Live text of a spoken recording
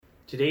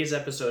Today's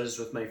episode is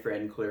with my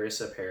friend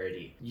Klarissa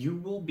Paradis. You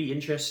will be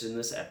interested in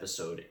this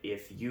episode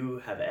if you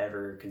have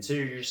ever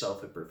considered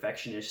yourself a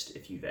perfectionist,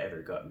 if you've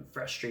ever gotten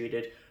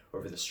frustrated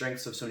over the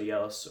strengths of somebody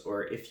else,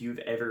 or if you've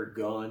ever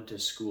gone to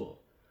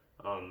school,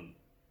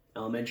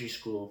 elementary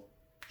school,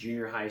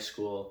 junior high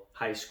school,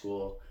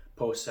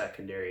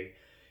 post-secondary.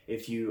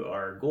 If you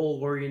are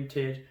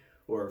goal-oriented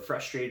or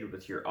frustrated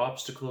with your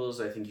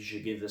obstacles, I think you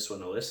should give this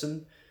one a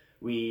listen.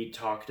 We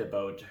talked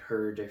about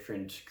her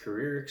different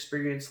career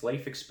experience,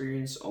 life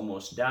experience,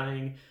 almost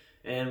dying,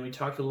 and we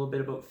talked a little bit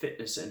about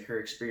fitness and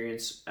her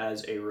experience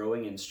as a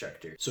rowing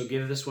instructor. So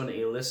give this one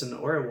a listen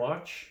or a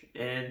watch,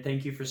 and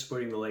thank you for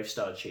supporting The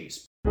Lifestyle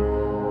Chase.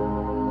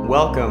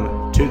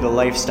 Welcome to The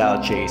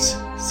Lifestyle Chase,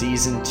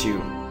 Season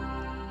 2.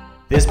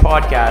 This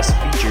podcast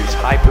features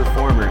high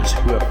performers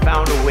who have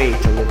found a way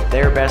to live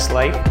their best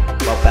life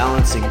while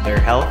balancing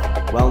their health,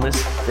 wellness,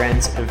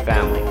 friends, and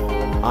family.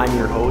 I'm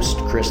your host,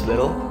 Chris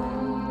Little.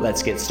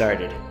 Let's get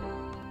started.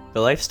 The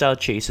Lifestyle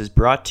Chase is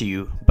brought to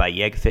you by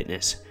Yeg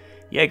Fitness.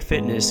 Yeg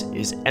Fitness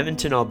is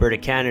Edmonton, Alberta,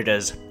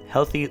 Canada's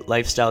healthy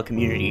lifestyle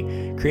community,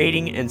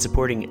 creating and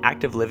supporting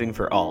active living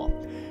for all.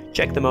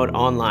 Check them out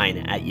online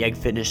at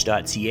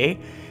yegfitness.ca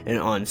and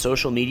on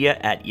social media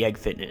at Yeg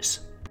Fitness.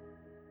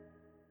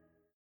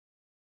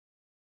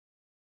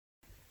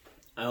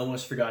 I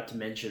almost forgot to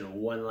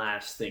mention one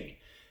last thing.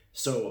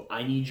 So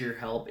I need your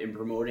help in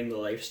promoting the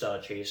Lifestyle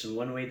Chase, and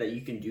one way that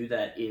you can do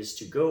that is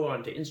to go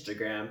onto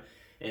Instagram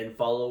and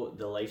follow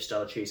the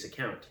Lifestyle Chase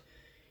account.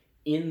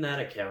 In that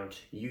account,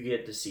 you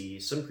get to see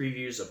some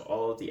previews of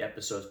all of the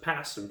episodes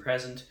past and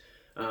present.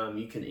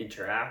 You can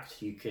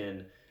interact, you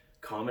can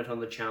comment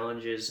on the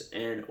challenges,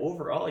 and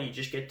overall you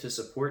just get to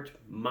support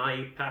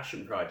my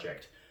passion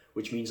project,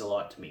 which means a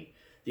lot to me.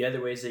 The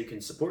other ways that you can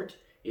support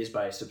is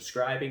by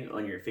subscribing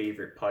on your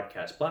favorite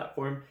podcast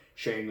platform,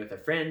 sharing with a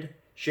friend,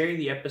 sharing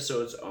the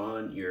episodes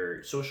on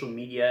your social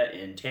media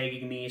and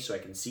tagging me so I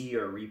can see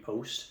or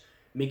repost.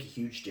 Make a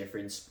huge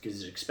difference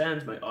because it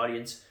expands my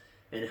audience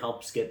and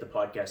helps get the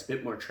podcast a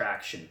bit more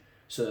traction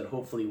so that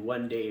hopefully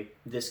one day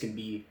this can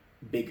be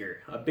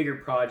a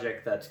bigger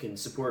project that can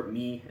support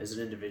me as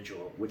an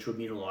individual, which would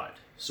mean a lot.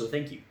 So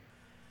thank you.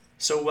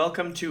 So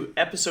welcome to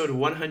episode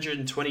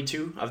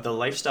 122 of The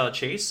Lifestyle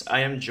Chase.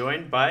 I am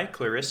joined by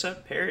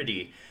Klarissa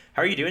Paradis.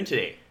 How are you doing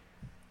today?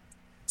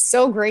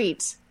 So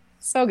great.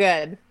 So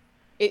good.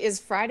 It is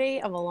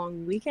Friday of a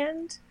long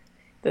weekend.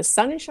 The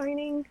sun is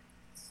shining.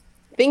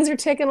 Things are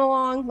ticking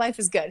along. Life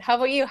is good. How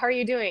about you? How are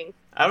you doing?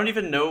 I don't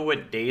even know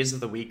what days of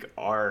the week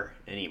are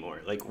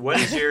anymore. Like, what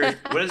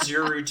is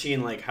your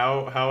routine like?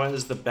 How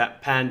has the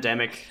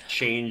pandemic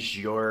changed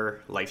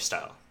your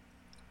lifestyle?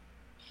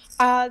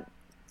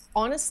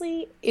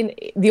 Honestly,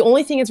 the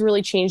only thing that's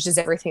really changed is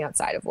everything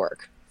outside of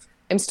work.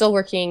 I'm still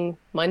working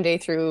Monday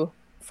through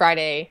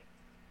Friday,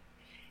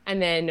 and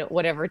then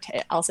whatever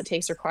else it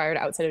takes required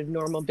outside of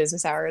normal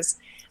business hours.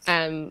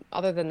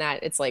 Other than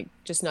that, it's like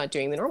just not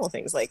doing the normal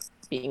things like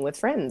being with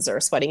friends or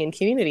sweating in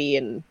community.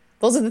 And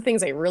those are the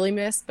things I really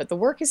miss, but the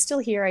work is still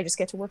here. I just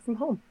get to work from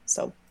home.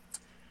 So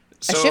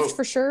a shift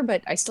for sure,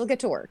 but I still get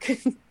to work.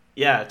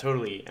 Yeah,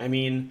 totally. I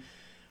mean,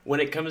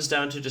 when it comes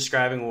down to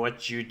describing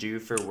what you do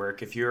for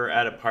work, if you're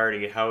at a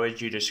party, how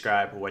would you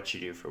describe what you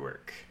do for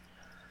work?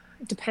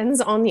 Depends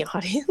on the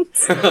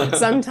audience.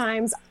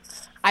 Sometimes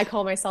I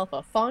call myself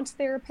a font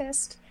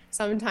therapist.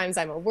 Sometimes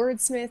I'm a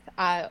wordsmith.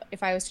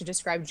 If I was to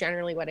describe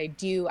generally what I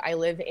do, I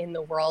live in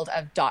the world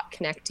of dot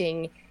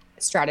connecting,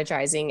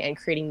 strategizing, and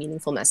creating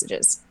meaningful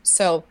messages.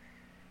 So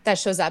that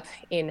shows up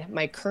in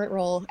my current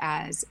role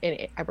I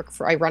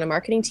run a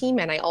marketing team,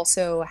 and I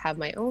also have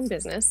my own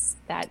business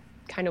that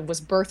kind of was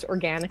birthed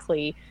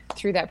organically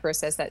through that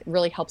process that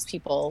really helps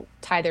people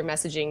tie their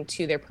messaging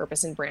to their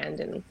purpose and brand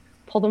and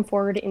pull them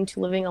forward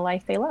into living a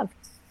life they love.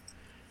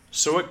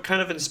 So what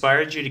kind of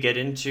inspired you to get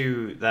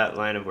into that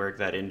line of work,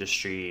 that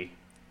industry?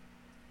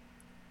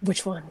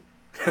 Which one?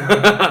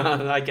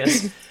 I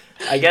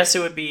guess it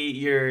would be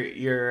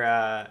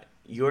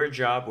your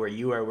job where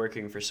you are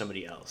working for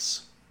somebody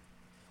else.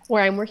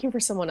 Where I'm working for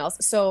someone else.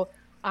 So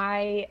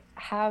I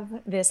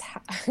have this,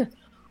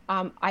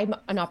 I'm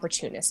an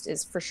opportunist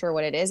is for sure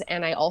what it is.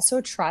 And I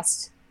also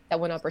trust that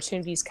when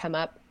opportunities come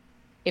up,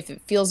 if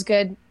it feels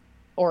good,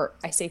 or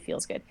I say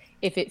feels good,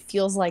 if it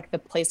feels like the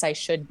place I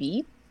should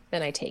be,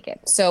 then I take it.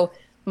 So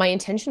my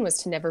intention was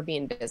to never be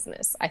in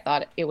business. I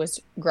thought it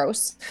was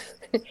gross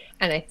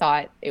and I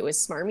thought it was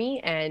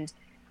smarmy. And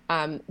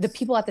the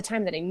people at the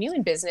time that I knew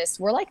in business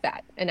were like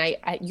that. And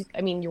I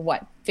mean, you're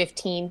what,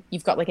 15,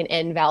 you've got like an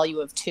end value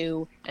of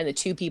 2, and the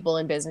 2 people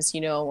in business,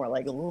 were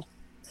like, ugh.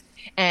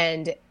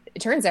 And it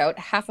turns out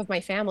half of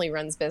my family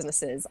runs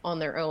businesses on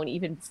their own,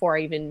 even before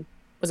I even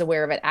was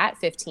aware of it at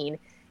 15.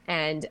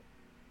 And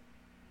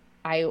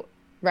I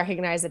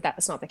recognized that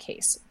that's not the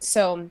case.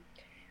 So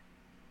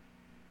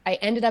I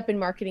ended up in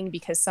marketing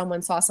because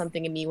someone saw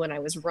something in me when I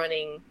was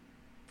running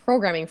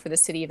programming for the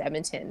city of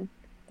Edmonton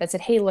that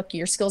said, hey, look,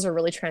 your skills are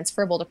really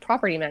transferable to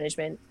property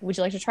management. Would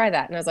you like to try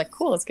that? And I was like,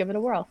 cool, let's give it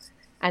a whirl.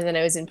 And then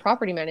I was in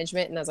property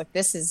management and I was like,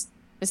 this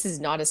is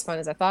not as fun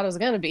as I thought it was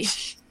going to be.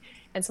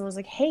 And someone was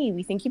like, hey,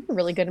 we think you'd be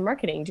really good in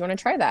marketing. Do you want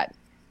to try that?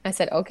 I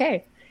said,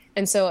 okay.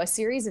 And so a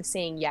series of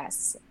saying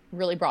yes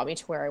really brought me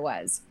to where I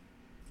was,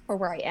 or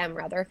where I am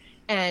rather.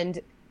 And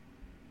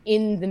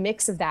in the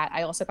mix of that,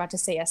 I also got to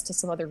say yes to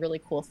some other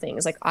really cool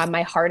things. Like on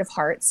my heart of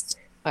hearts,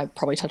 I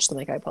probably touched the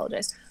mic, I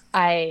apologize.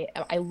 I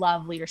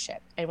love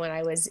leadership. And when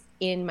I was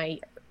in my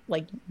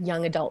like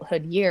young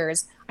adulthood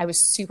years, I was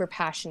super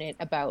passionate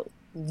about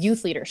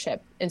youth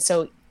leadership. And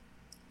so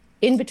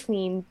in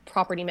between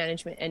property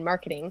management and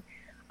marketing,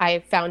 I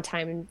found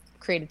time,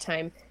 created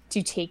time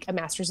to take a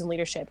master's in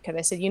leadership because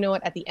I said, you know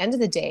what, at the end of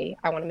the day,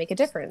 I want to make a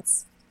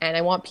difference and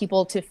I want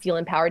people to feel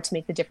empowered to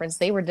make the difference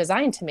they were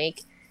designed to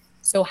make.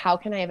 So how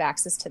can I have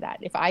access to that?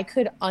 If I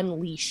could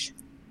unleash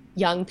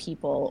young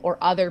people or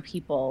other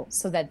people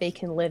so that they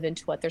can live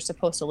into what they're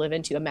supposed to live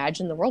into,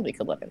 imagine the world we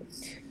could live in.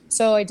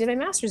 So I did my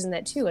master's in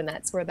that too. And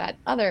that's where that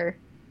other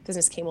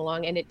business came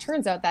along. And it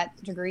turns out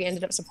that degree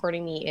ended up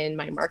supporting me in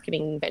my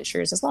marketing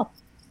ventures as well.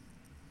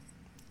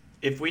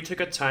 If we took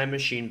a time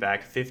machine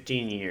back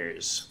 15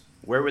 years,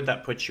 where would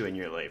that put you in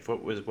your life?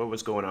 What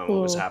was going on?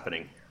 What was Ooh,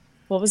 happening?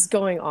 what was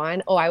going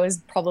on? Oh, I was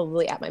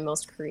probably at my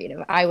most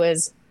creative. I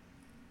was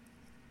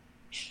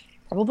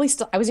probably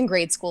still, I was in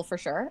grade school for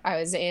sure. I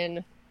was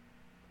in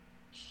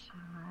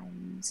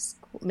high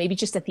school, maybe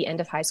just at the end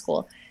of high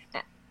school.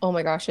 Oh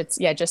my gosh, it's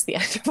yeah, just the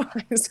end of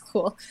high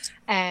school.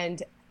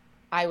 And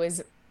I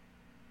was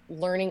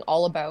learning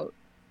all about,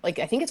 like,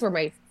 I think it's where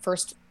my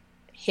first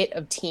hit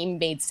of team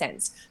made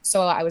sense.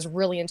 So I was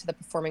really into the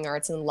performing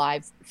arts and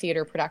live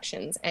theater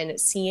productions and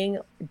seeing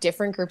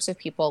different groups of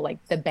people, like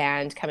the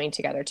band coming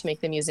together to make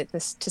the music,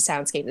 this to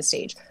soundscape the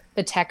stage,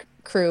 the tech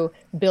crew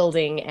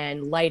building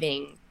and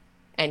lighting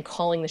and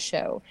calling the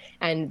show,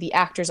 and the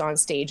actors on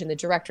stage and the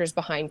directors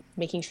behind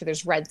making sure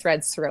there's red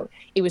threads throughout.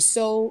 It was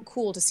so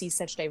cool to see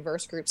such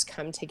diverse groups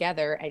come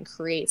together and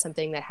create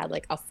something that had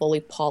like a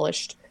fully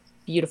polished,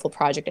 beautiful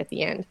project at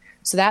the end.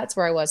 So that's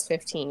where I was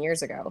 15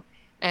 years ago.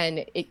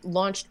 And it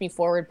launched me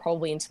forward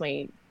probably into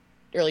my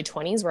early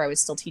 20s where I was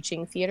still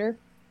teaching theater.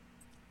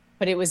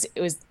 But it was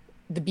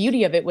the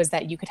beauty of it was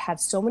that you could have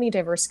so many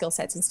diverse skill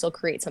sets and still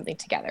create something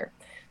together.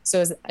 So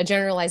as a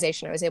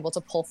generalization, I was able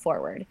to pull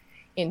forward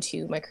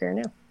into my career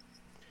now.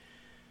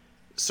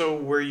 So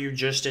were you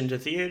just into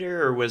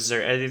theater, or was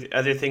there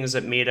other things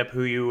that made up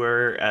who you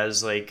were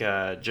as like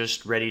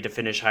just ready to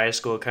finish high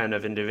school kind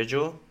of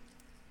individual?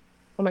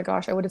 Oh my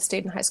gosh, I would have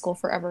stayed in high school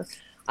forever.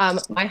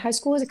 My high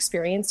school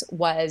experience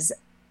was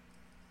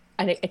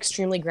an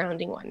extremely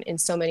grounding one in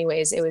so many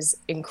ways. It was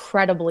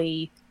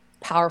incredibly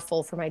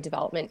powerful for my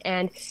development.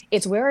 And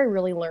it's where I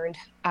really learned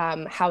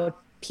how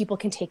people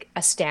can take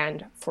a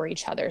stand for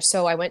each other.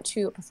 So I went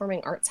to a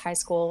performing arts high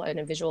school and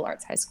a visual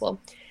arts high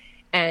school.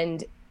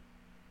 And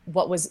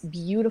what was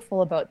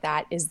beautiful about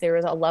that is there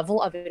is a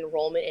level of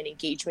enrollment and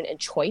engagement and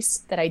choice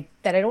that I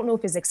don't know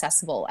if is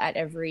accessible at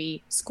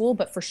every school,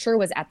 but for sure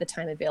was at the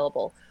time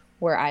available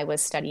where I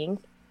was studying.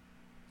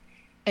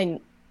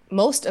 And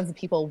most of the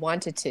people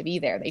wanted to be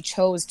there. They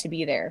chose to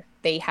be there.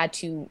 They had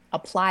to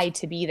apply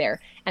to be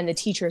there, and the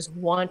teachers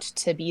want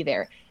to be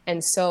there.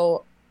 And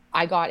so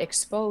I got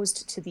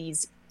exposed to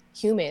these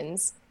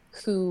humans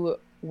who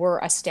were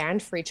a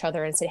stand for each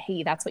other and said,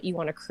 hey, that's what you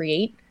want to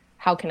create.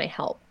 How can I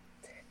help?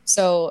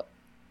 So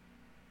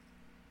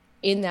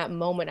in that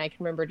moment, I can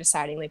remember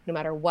deciding, like, no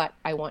matter what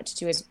I want to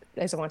do is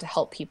I want to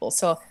help people.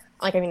 So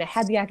like, I mean, I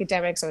had the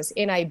academics, I was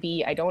in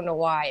IB. I don't know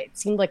why. It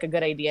seemed like a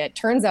good idea. It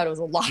turns out it was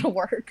a lot of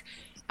work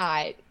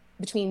uh,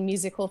 between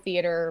musical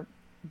theater,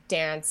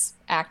 dance,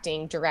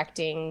 acting,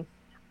 directing.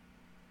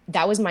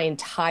 That was my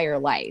entire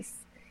life.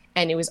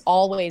 And it was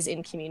always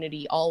in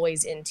community,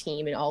 always in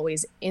team, and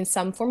always in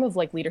some form of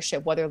like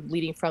leadership, whether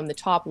leading from the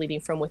top, leading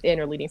from within,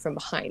 or leading from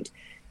behind.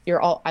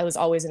 I was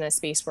always in a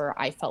space where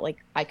I felt like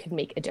I could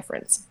make a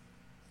difference.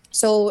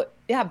 So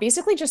yeah,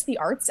 basically just the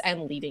arts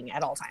and leading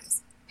at all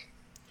times.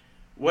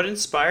 What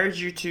inspired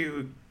you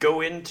to go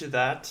into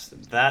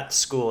that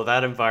school,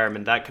 that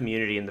environment, that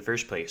community in the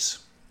first place?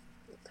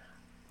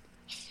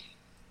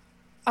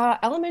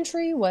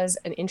 Elementary was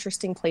an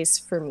interesting place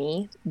for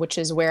me, which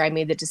is where I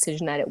made the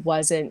decision that it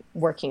wasn't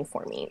working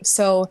for me.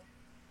 So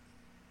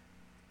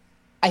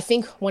I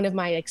think one of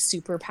my like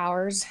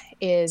superpowers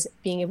is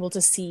being able to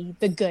see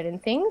the good in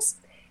things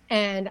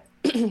and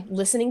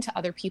listening to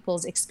other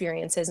people's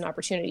experiences and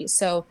opportunities.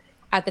 So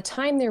at the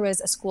time there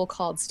was a school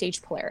called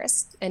Stage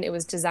Polaris, and it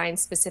was designed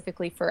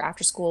specifically for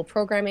after school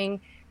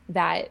programming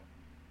that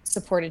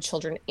supported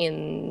children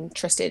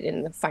interested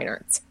in the fine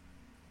arts.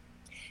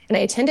 And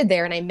I attended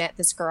there and I met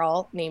this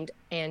girl named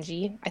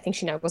Angie. I think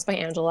she now goes by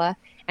Angela.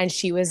 And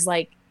she was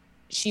like,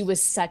 she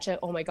was such a,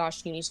 oh my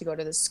gosh, you need to go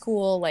to this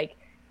school. Like,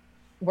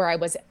 where I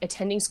was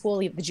attending school,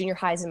 the junior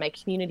highs in my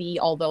community,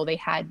 although they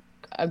had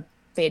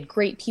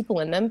great people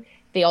in them,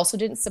 they also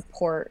didn't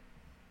support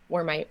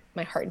where my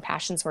heart and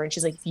passions were. And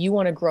she's like, if you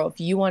want to grow, if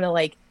you want to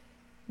like,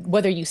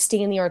 whether you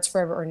stay in the arts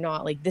forever or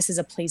not, like this is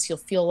a place you'll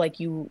feel like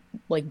you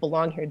like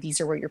belong here.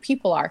 These are where your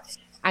people are.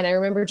 And I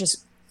remember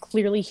just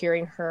clearly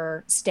hearing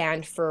her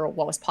stand for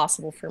what was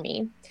possible for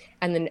me.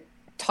 And then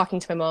talking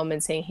to my mom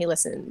and saying, hey,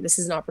 listen, this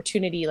is an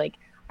opportunity. Like,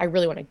 I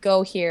really want to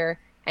go here,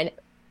 and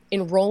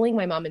enrolling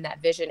my mom in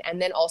that vision,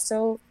 and then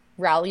also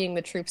rallying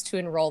the troops to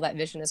enroll that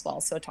vision as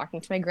well. So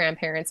talking to my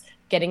grandparents,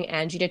 getting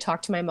Angie to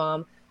talk to my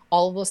mom,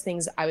 all of those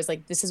things, I was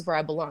like, this is where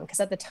I belong. Because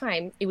at the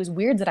time, it was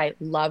weird that I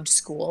loved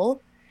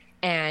school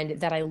and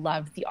that I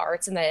loved the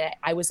arts and that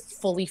I was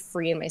fully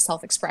free in my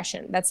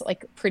self-expression. That's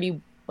like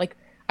pretty, like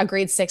a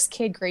grade 6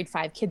 kid, grade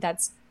 5 kid.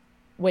 That's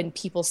when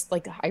people,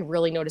 like, I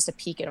really noticed a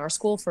peak in our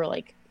school for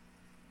like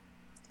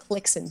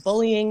cliques and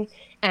bullying.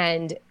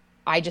 And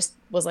I just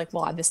was like,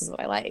 well, this is what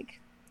I like.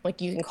 Like,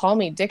 you can call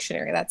me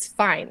dictionary. That's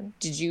fine.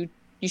 You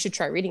should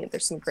try reading it.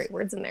 There's some great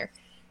words in there.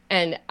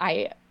 And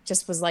I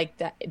just was like,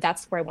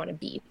 that's where I want to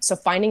be. So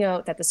finding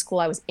out that the school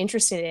I was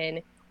interested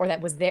in, or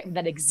that was there,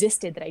 that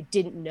existed, that I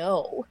didn't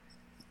know,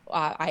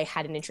 I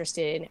had an interest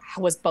in,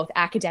 was both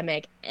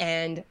academic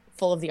and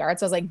full of the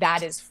arts. I was like,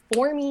 that is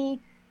for me.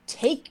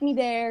 Take me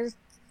there,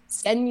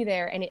 send me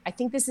there. And I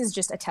think this is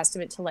just a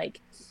testament to, like,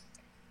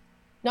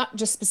 not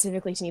just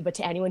specifically to me, but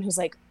to anyone who's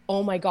like,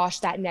 oh my gosh,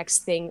 that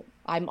next thing,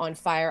 I'm on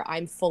fire.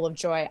 I'm full of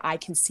joy. I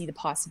can see the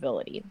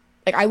possibility.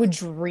 Like, I would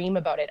dream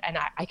about it. And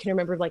I can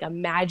remember like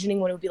imagining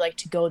what it would be like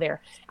to go there,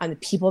 and the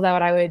people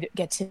that I would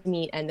get to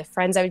meet, and the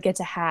friends I would get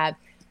to have,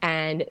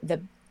 and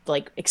the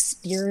like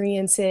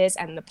experiences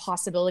and the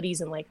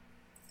possibilities, and like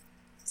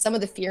some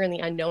of the fear and the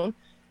unknown.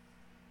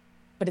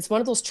 But it's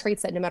one of those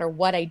traits that no matter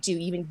what I do,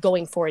 even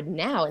going forward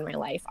now in my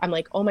life, I'm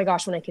like, oh my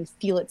gosh, when I can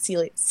feel it,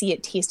 see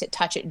it, taste it,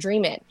 touch it,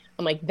 dream it,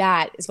 I'm like,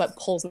 that is what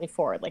pulls me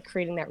forward, like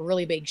creating that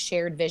really big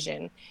shared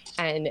vision,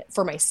 and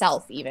for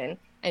myself even,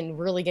 and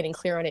really getting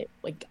clear on it.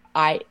 Like,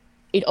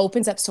 it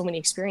opens up so many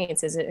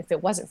experiences. And if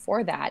it wasn't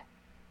for that,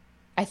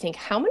 I think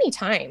how many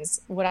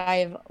times would I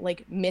have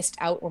like missed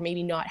out, or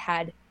maybe not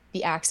had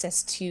the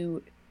access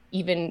to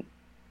even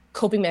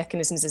coping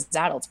mechanisms as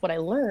adults. What I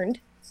learned,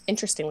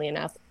 interestingly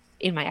enough,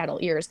 in my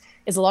adult years,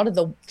 is a lot of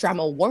the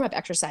drama warm-up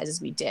exercises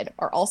we did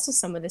are also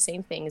some of the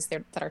same things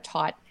that are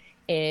taught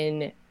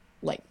in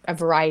like a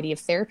variety of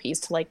therapies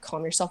to like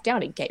calm yourself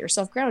down and get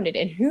yourself grounded.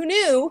 And who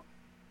knew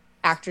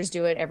actors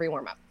do it every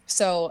warm-up?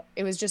 So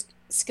it was just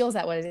skills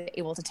that I was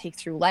able to take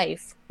through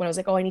life when I was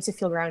like, oh, I need to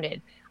feel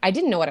grounded. I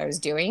didn't know what I was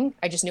doing.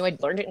 I just knew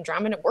I'd learned it in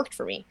drama and it worked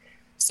for me.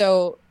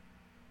 So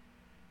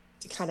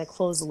to kind of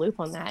close the loop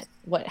on that,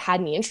 what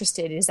had me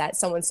interested is that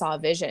someone saw a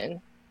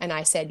vision and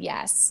I said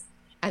yes.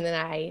 And then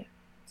I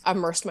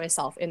immersed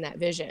myself in that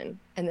vision,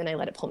 and then I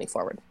let it pull me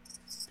forward.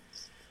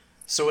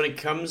 So when it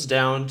comes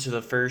down to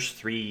the first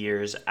 3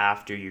 years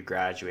after you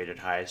graduated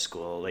high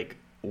school, like,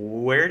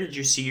 where did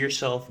you see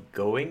yourself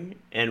going,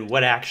 and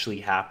what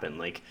actually happened?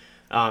 Like,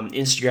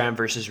 Instagram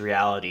versus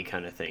reality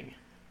kind of thing.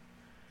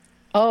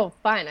 Oh,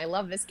 fun. I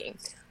love this game.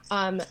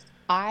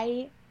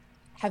 I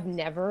have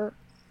never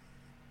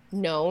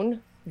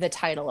known the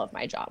title of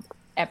my job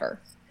ever.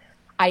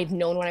 I've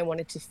known what I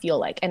wanted to feel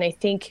like. And I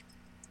think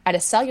at a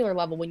cellular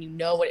level, when you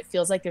know what it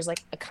feels like, there's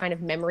like a kind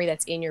of memory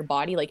that's in your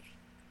body. Like,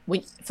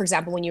 when, for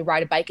example, when you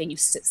ride a bike and you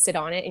sit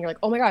on it and you're like,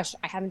 oh my gosh,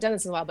 I haven't done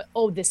this in a while, but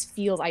oh, this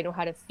feels, I know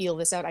how to feel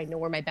this out. I know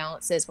where my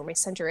balance is, where my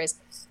center is.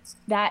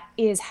 That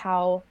is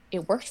how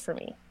it worked for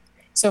me.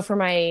 So for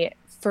my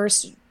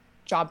first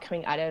job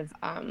coming out of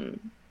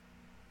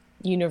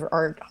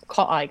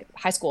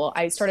high school,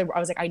 I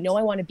was like, I know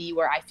I want to be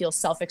where I feel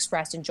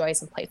self-expressed and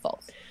joyous and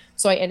playful.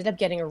 So I ended up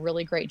getting a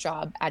really great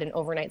job at an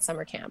overnight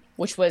summer camp,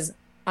 which was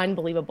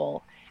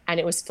unbelievable. And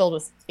it was filled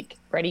with like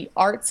ready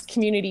arts,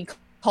 community,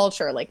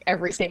 culture, like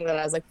everything that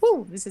I was like,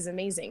 whoa, this is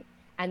amazing.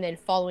 And then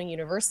following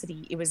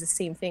university, it was the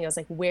same thing. I was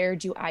like, where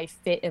do I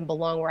fit and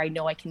belong, where I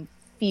know I can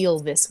feel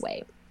this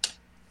way?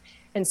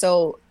 And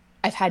so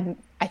I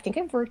think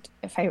I've worked,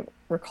 if I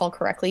recall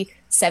correctly,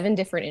 7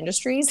 different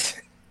industries.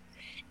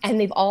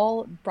 And they've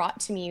all brought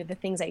to me the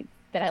things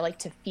that I like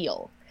to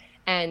feel.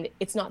 And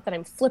it's not that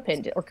I'm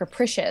flippant or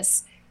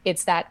capricious.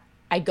 It's that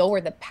I go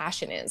where the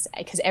passion is,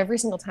 because every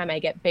single time I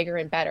get bigger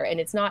and better. And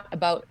it's not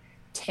about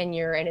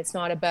tenure, and it's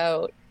not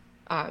about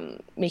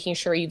making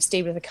sure you've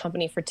stayed with a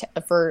company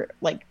for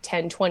like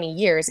 10, 20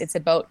 years. It's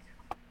about,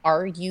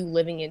 are you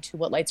living into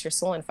what lights your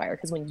soul on fire?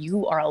 Because when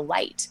you are a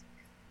light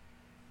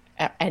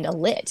and a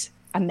lit,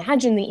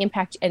 imagine the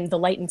impact and the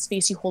light and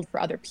space you hold for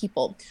other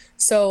people.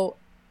 So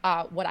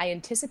what I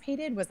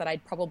anticipated was that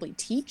I'd probably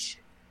teach,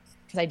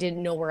 because I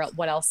didn't know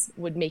what else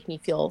would make me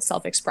feel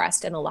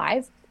self-expressed and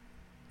alive.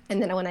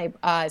 And then when I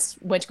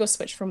went to go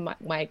switch from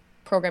my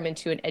program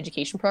into an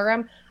education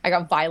program, I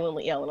got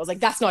violently ill, and I was like,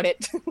 that's not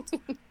it.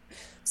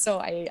 So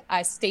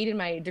I stayed in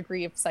my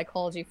degree of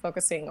psychology,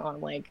 focusing on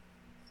like,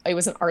 it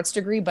was an arts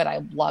degree, but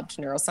I loved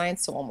neuroscience.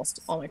 So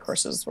almost all my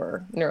courses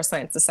were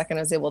neuroscience the second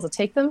I was able to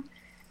take them.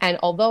 And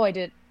although I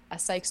did a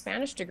psych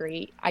Spanish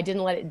degree, I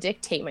didn't let it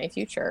dictate my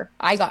future.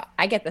 I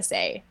get this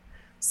A.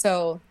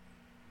 So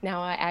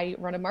now I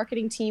run a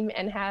marketing team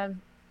and have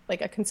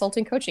like a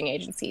consulting coaching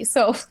agency.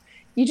 So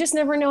you just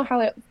never know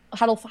how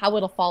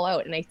it'll fall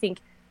out. And I think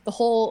the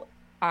whole,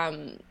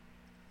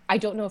 I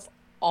don't know if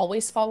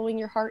always following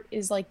your heart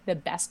is like the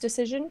best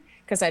decision,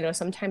 because I know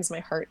sometimes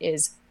my heart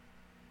is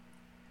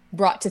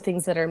brought to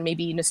things that are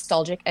maybe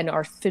nostalgic and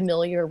are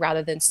familiar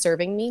rather than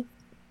serving me.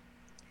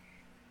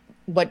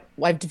 what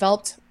I've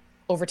developed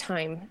over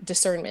time,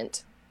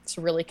 discernment,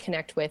 to really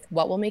connect with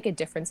what will make a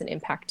difference and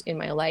impact in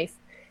my life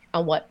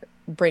and what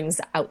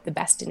brings out the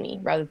best in me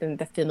rather than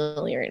the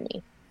familiar in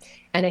me.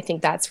 And I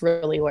think that's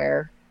really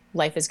where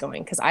life is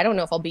going, because I don't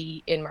know if I'll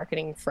be in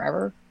marketing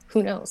forever.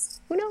 Who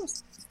knows? Who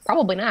knows?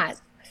 Probably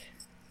not.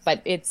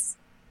 But it's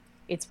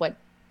what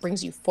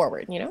brings you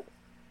forward, you know?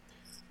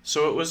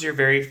 So, what was your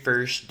very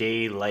first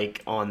day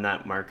like on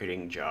that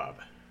marketing job?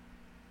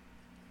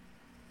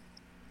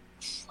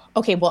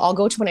 Okay, well, I'll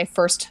go to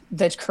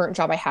the current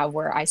job I have,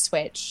 where I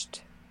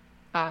switched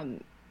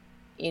um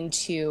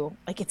into,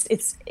 like,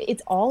 it's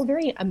all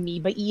very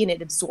amoeba-y, and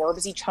it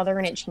absorbs each other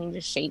and it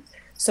changes shape.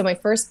 So my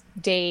first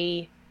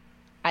day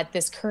at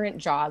this current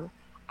job,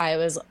 I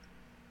was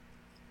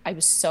I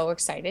was so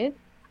excited.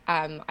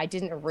 I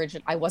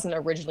wasn't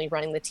originally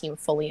running the team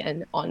fully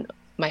and on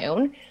my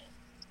own,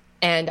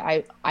 and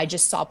I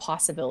just saw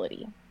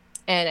possibility.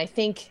 And I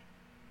think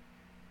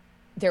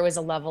there was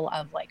a level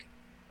of, like,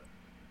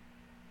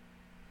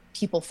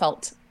 people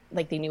felt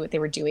like they knew what they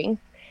were doing.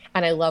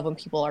 And I love when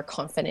people are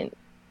confident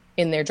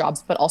in their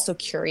jobs, but also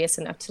curious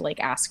enough to, like,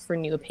 ask for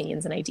new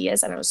opinions and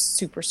ideas. And I was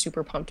super,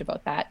 super pumped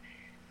about that.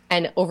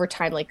 And over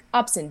time, like,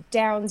 ups and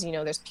downs,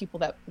 there's people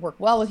that work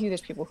well with you,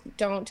 there's people who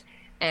don't.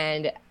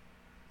 And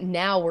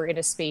now we're in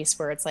a space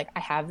where it's like, I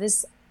have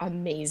this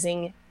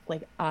amazing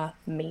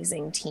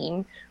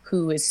team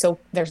who is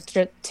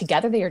they're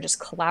together. They are just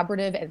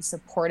collaborative and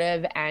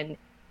supportive and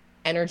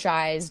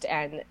energized,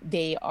 and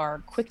they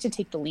are quick to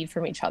take the lead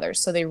from each other.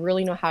 So they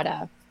really know how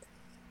to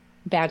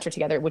banter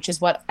together, which is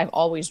what I've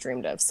always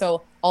dreamed of.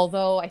 So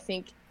although I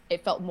think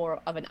it felt more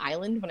of an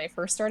island when I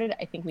first started,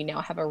 I think we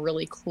now have a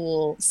really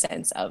cool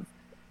sense of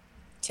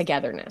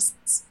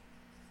togetherness.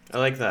 I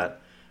like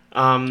that.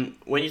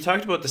 When you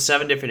talked about the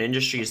 7 different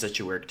industries that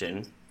you worked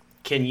in,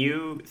 can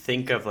you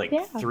think of like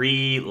Yeah.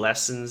 3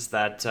 lessons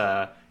that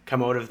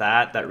come out of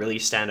that really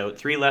stand out?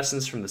 3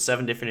 lessons from the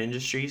 7 different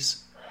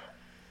industries?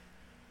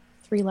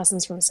 3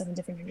 lessons from the 7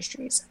 different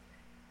industries.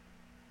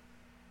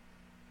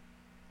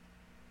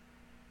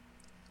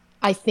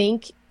 I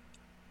think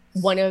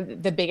one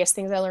of the biggest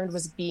things I learned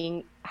was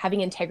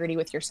having integrity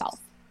with yourself.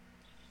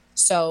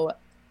 So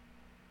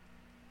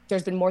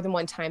there's been more than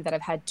one time that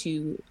I've had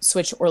to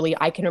switch early.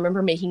 I can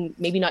remember making,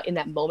 maybe not in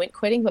that moment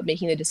quitting, but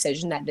making the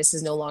decision that this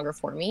is no longer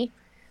for me,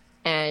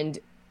 and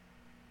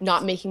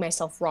not making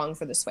myself wrong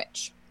for the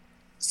switch.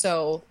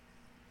 So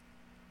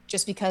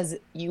just because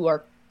you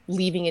are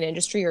leaving an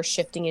industry or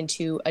shifting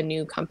into a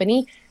new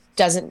company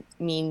doesn't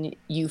mean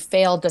you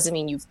failed, doesn't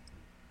mean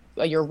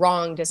you're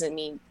wrong, doesn't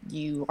mean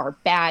you are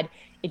bad.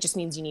 It just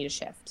means you need a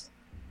shift,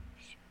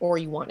 or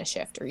you want to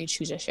shift, or you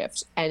choose a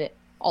shift. And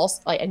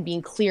also, and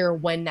being clear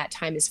when that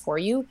time is for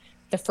you.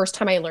 The first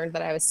time I learned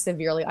that I was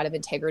severely out of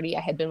integrity, I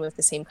had been with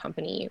the same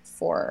company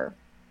for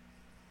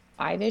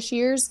 5-ish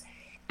years.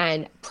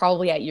 And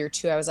probably at year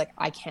 2, I was like,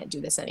 I can't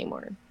do this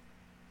anymore.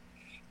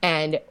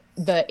 And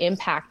the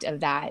impact of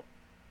that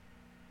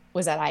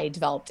was that I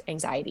developed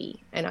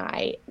anxiety, and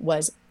I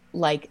was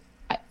like,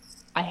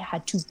 I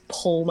had to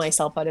pull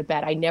myself out of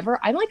bed. I'm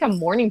like a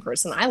morning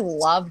person. I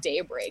love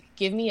daybreak.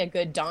 Give me a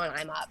good dawn,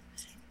 I'm up.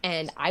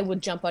 And I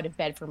would jump out of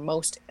bed for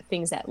most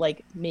things that,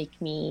 like,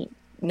 make me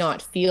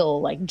not feel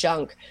like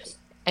junk.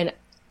 And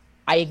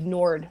I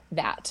ignored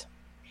that.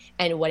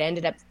 And what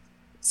ended up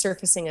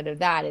surfacing out of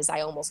that is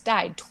I almost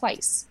died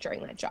twice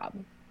during that job.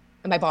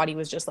 And my body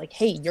was just like,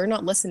 hey, you're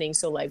not listening.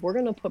 So, like, we're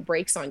going to put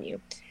brakes on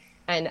you.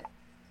 And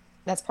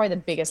that's probably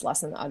the biggest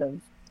lesson out of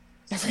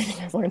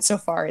everything I've learned so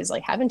far, is,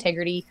 like, have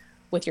integrity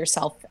with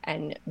yourself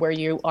and where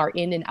you are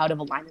in and out of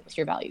alignment with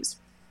your values.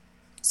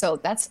 So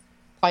that's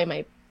probably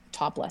my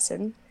top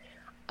lesson.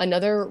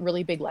 Another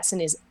really big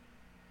lesson is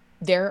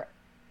there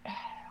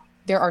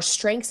are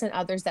strengths in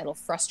others that will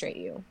frustrate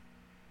you,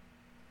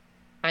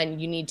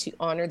 and you need to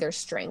honor their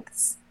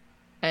strengths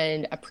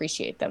and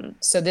appreciate them.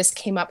 So this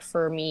came up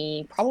for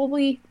me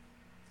probably,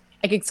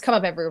 like, it's come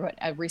up everywhere, but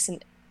a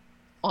recent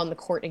on the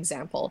court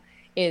example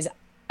is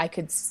I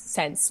could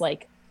sense,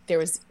 like, there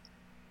was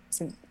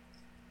some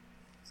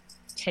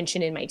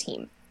tension in my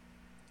team,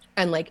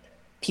 and, like,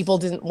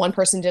 one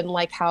person didn't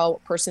like how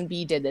person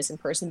B did this, and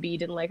person B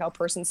didn't like how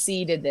person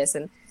C did this.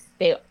 And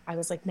I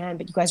was like, man,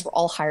 but you guys were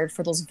all hired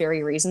for those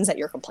very reasons that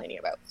you're complaining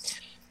about.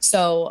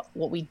 So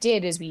what we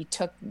did is we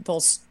took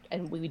those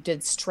and we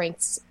did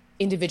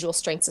individual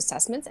strengths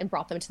assessments, and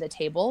brought them to the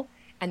table.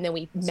 And then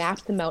we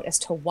mapped them out as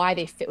to why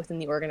they fit within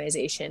the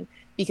organization.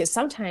 Because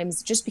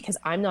sometimes, just because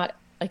I'm not,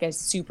 like, a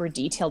super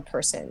detailed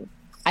person,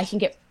 I can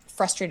get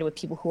frustrated with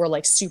people who are,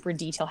 like, super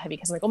detail heavy,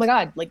 because I'm like, oh my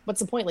God, like,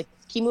 what's the point? Like,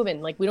 keep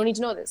moving. Like, we don't need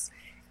to know this.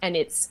 And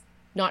it's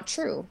not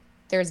true.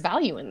 There's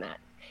value in that.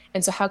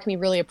 And so how can we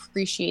really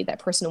appreciate that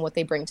person and what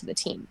they bring to the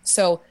team?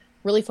 So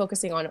really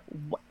focusing on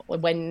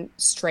when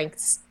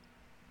strengths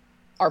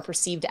are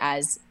perceived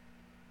as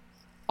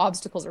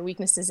obstacles or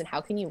weaknesses, and how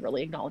can you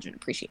really acknowledge and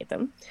appreciate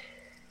them.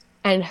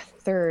 And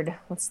third,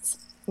 I'm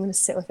going to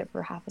sit with it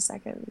for half a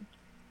second.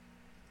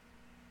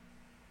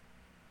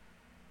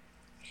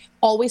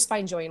 Always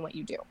find joy in what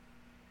you do.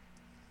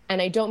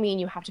 And I don't mean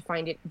you have to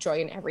find it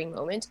joy in every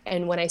moment.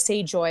 And when I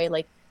say joy,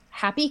 like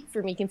happy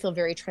for me can feel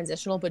very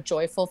transitional, but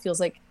joyful feels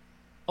like,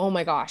 oh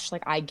my gosh,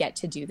 like I get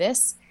to do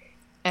this.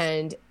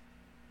 And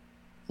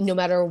no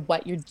matter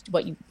what you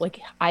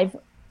like, I've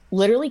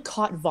literally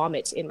caught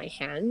vomit in my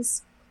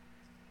hands.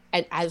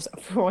 And as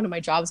for one of my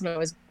jobs when I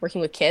was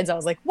working with kids, I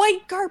was like,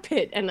 white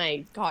carpet, and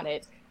I got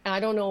it. And I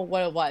don't know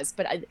what it was,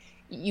 but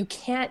you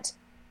can't,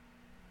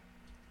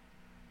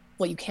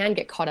 well, you can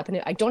get caught up in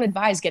it. I don't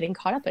advise getting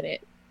caught up in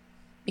it,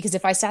 because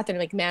if I sat there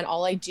and like, man,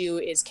 all I do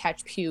is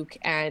catch puke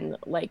and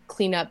like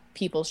clean up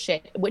people's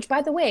shit, which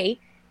by the way,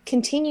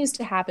 continues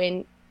to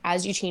happen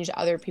as you change to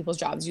other people's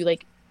jobs. You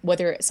like,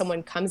 whether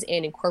someone comes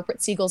in and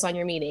corporate seagulls on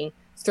your meeting,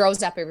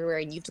 throws up everywhere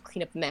and you have to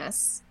clean up the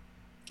mess,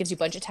 gives you a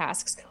bunch of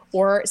tasks,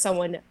 or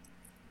someone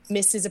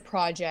misses a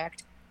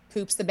project,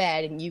 poops the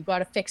bed and you've got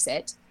to fix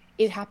it.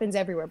 It happens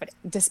everywhere. But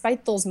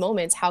despite those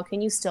moments, how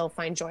can you still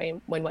find joy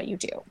in what you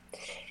do?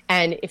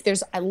 And if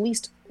there's at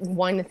least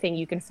one thing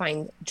you can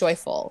find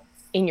joyful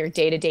in your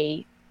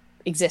day-to-day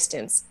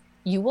existence,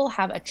 you will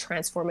have a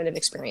transformative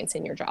experience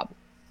in your job.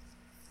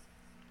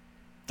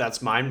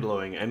 That's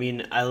mind-blowing. I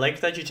mean, I like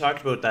that you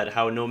talked about that,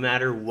 how no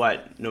matter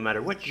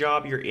what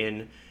job you're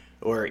in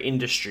or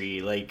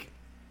industry, like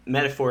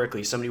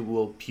metaphorically, somebody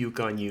will puke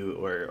on you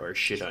or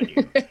shit on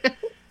you.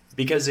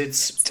 Because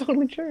it's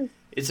totally true.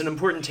 It's an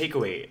important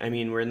takeaway. I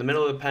mean, we're in the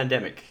middle of a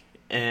pandemic,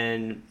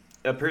 and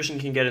a person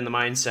can get in the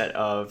mindset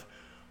of,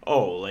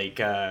 oh, like,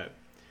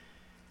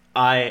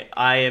 I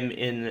am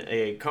in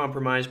a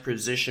compromised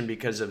position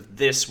because of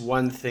this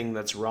one thing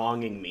that's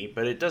wronging me,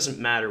 but it doesn't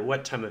matter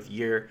what time of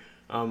year,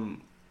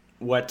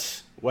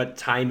 what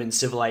time in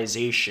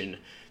civilization,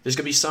 there's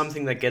going to be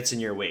something that gets in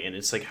your way, and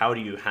it's like, how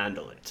do you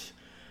handle it?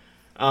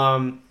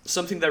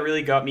 Something that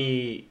really got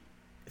me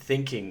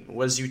thinking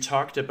was you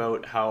talked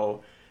about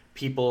how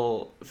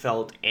people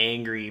felt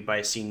angry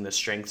by seeing the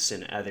strengths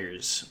in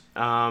others.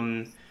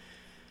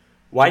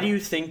 Why do you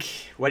think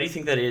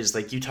that is?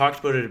 Like, you talked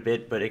about it a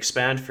bit, but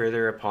expand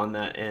further upon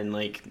that, and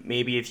like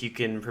maybe if you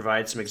can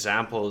provide some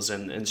examples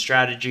and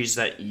strategies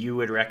that you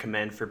would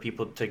recommend for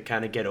people to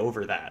kind of get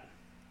over that.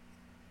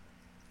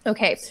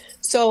 Okay,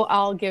 so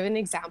I'll give an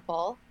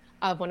example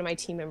of one of my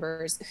team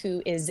members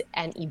who is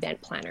an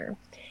event planner,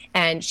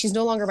 and she's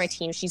no longer my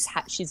team. She's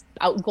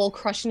out goal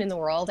crushing in the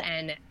world,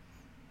 and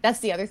that's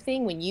the other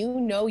thing. When you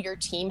know your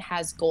team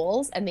has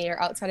goals and they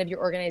are outside of your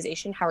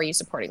organization, how are you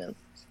supporting them?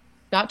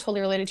 Not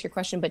totally related to your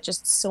question, but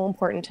just so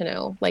important to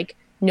know. Like,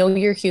 know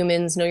your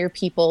humans, know your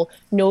people,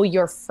 know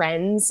your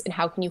friends, and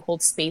how can you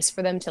hold space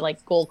for them to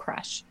like goal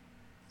crush?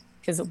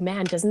 Because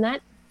man, doesn't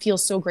that feel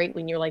so great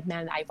when you're like,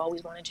 man, I've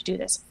always wanted to do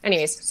this.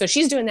 Anyways, so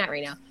she's doing that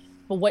right now.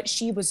 But what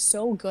she was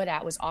so good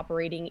at was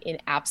operating in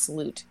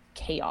absolute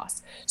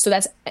chaos. So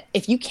that's,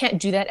 if you can't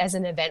do that as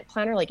an event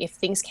planner, like if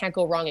things can't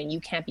go wrong and you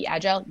can't be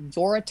agile,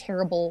 you're a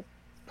terrible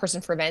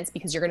person for events,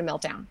 because you're going to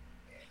melt down.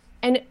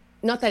 And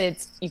not that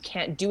it's, you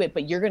can't do it,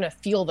 but you're going to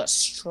feel the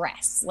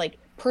stress. Like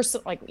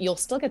you'll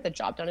still get the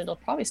job done. It'll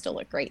probably still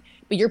look great,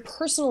 but your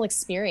personal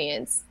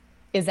experience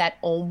is that,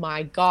 oh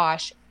my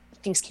gosh,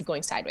 things keep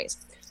going sideways.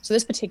 So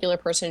this particular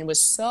person was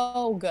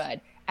so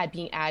good at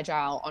being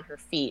agile on her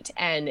feet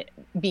and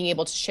being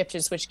able to shift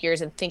and switch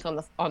gears and think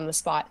on the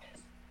spot.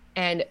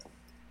 And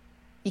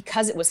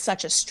because it was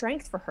such a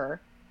strength for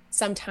her,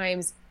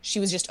 sometimes she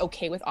was just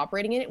okay with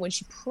operating in it when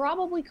she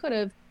probably could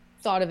have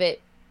thought of it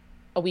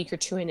a week or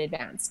two in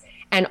advance.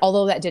 And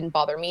although that didn't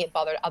bother me, it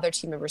bothered other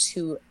team members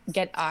who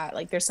get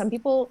like, there's some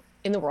people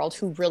in the world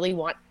who really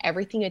want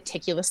everything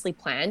meticulously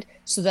planned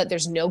so that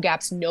there's no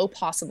gaps, no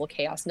possible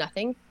chaos,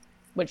 nothing,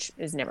 which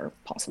is never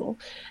possible.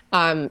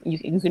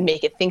 You can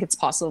make it think it's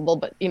possible,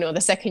 but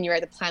the second you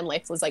write the plan,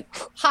 life was like,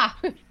 ha,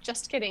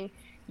 just kidding.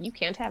 You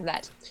can't have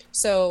that.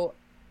 So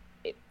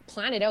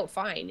plan it out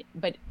fine,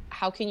 but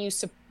how can you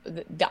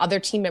the other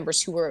team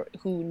members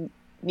who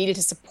needed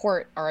to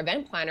support our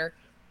event planner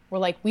were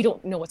like, we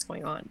don't know what's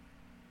going on.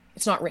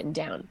 It's not written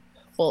down.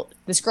 Well,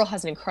 this girl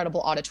has an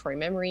incredible auditory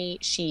memory.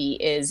 She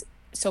is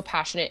so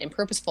passionate and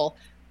purposeful,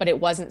 but it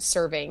wasn't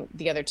serving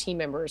the other team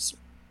members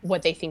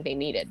what they think they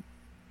needed.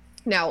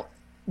 Now,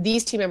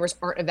 these team members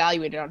aren't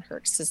evaluated on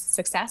her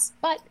success,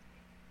 but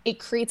it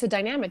creates a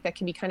dynamic that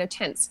can be kind of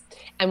tense.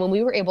 And when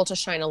we were able to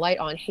shine a light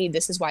on, hey,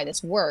 this is why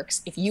this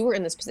works. If you were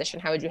in this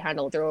position, how would you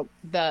handle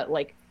the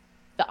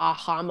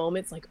aha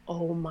moments? Like,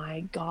 oh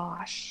my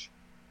gosh.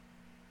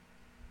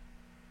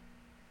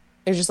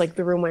 It was just like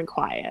the room went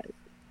quiet.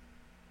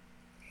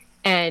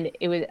 And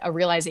it was a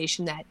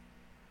realization that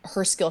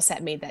her skill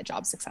set made that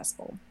job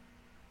successful.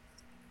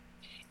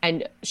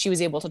 And she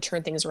was able to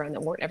turn things around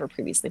that weren't ever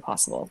previously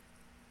possible.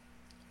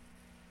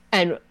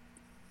 And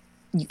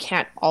you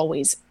can't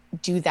always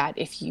do that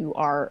if you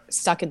are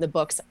stuck in the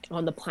books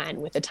on the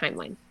plan with a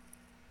timeline.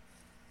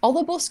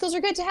 Although both skills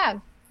are good to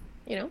have,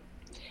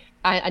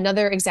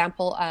 Another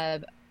example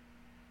of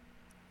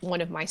one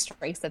of my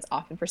strengths that's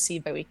often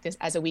perceived by weakness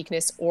as a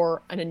weakness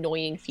or an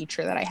annoying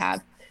feature that I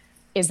have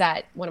is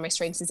that one of my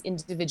strengths is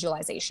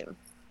individualization.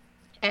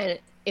 And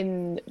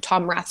in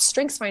Tom Rath's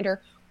Strengths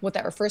Finder, what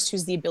that refers to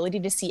is the ability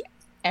to see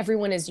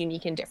everyone is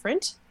unique and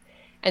different.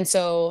 And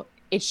so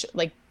it's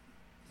like,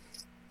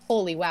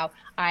 holy wow,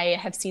 I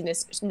have seen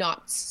this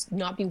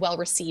not be well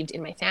received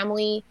in my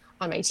family,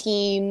 on my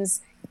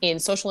teams, in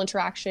social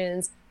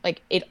interactions.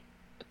 Like it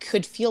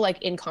could feel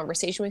like in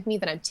conversation with me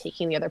that I'm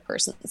taking the other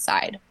person's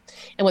side.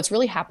 And what's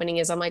really happening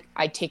is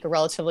I take a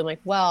relatively like,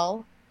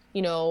 well,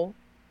 you know,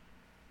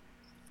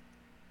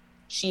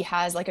 she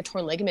has like a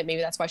torn ligament.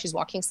 Maybe that's why she's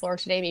walking slower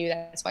today. Maybe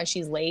that's why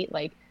she's late.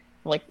 Like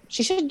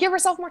she should give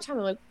herself more time.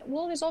 I'm like,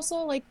 well, there's also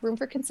like room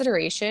for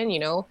consideration, you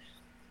know?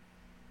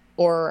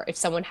 Or if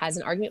someone has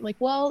an argument, like,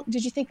 well,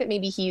 did you think that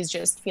maybe he's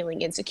just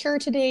feeling insecure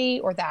today,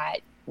 or that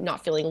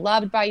not feeling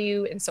loved by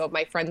you? And so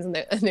my friends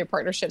in their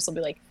partnerships will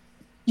be like,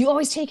 you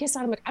always take his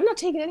side. I'm like, I'm not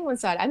taking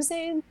anyone's side. I'm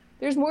saying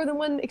there's more than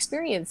one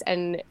experience,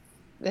 and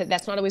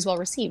that's not always well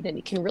received. And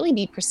it can really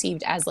be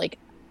perceived as like,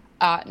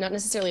 not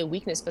necessarily a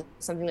weakness, but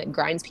something that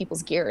grinds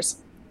people's gears.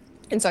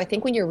 And so I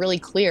think when you're really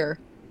clear,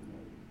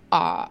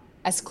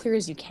 as clear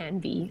as you can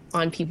be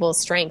on people's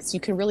strengths, you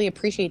can really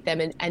appreciate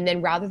them. And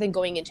then rather than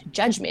going into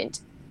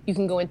judgment, you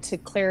can go into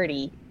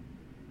clarity,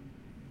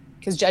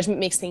 because judgment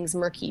makes things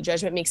murky.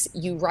 Judgment makes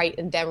you right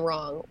and them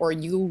wrong, or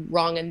you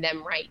wrong and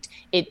them right.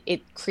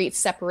 It creates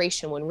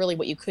separation, when really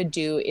what you could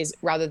do is,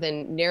 rather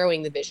than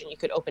narrowing the vision, you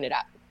could open it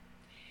up.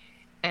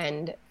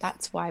 And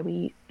that's why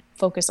we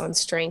focus on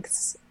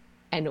strengths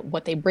and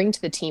what they bring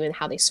to the team and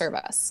how they serve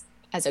us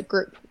as a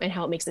group and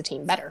how it makes the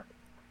team better.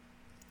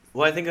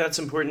 Well, I think that's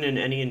important in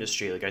any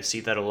industry. Like I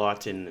see that a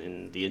lot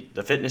in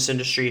the fitness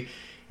industry,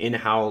 in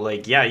how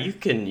like, yeah, you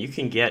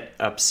can get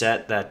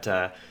upset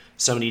that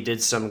somebody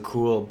did some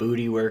cool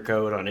booty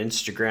workout on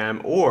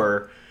Instagram,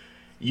 or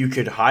you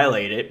could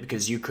highlight it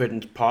because you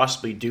couldn't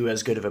possibly do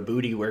as good of a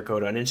booty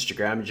workout on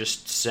Instagram, and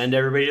just send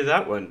everybody to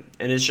that one.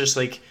 And it's just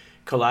like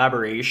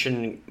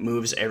collaboration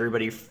moves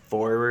everybody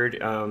forward.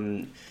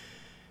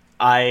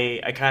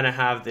 I kind of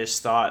have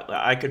this thought,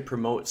 I could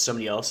promote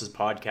somebody else's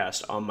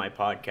podcast on my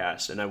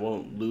podcast, and I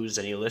won't lose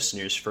any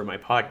listeners for my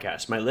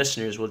podcast. My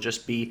listeners will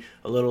just be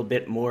a little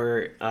bit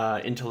more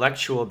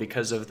intellectual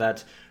because of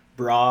that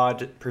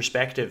broad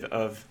perspective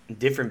of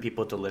different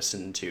people to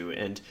listen to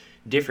and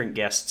different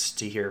guests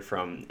to hear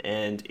from.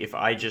 And if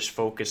I just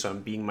focus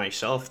on being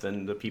myself,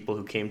 then the people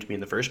who came to me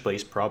in the first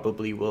place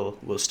probably will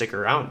stick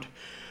around.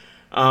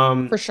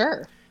 For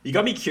sure. You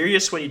got me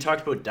curious when you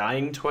talked about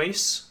dying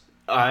twice.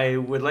 I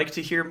would like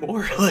to hear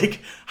more.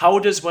 Like, how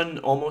does one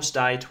almost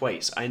die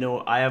twice? I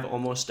know I have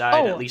almost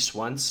died at least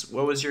once.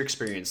 What was your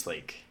experience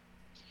like?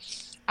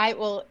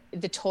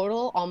 The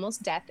total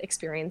almost death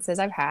experiences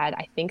I've had,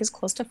 I think, is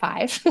close to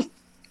 5.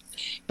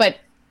 But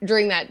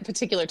during that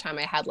particular time,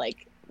 I had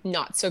like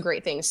not so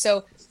great things.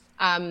 So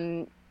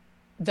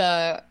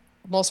the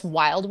most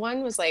wild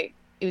one was like,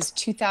 it was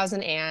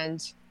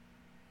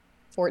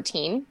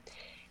 2014,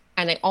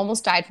 and I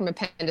almost died from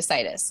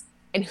appendicitis.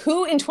 And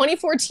who in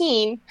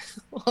 2014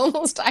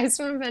 almost dies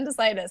from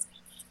appendicitis?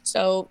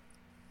 So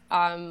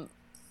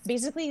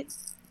basically,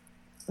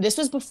 this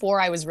was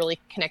before I was really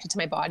connected to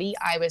my body.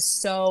 I was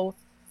so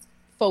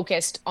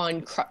focused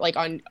on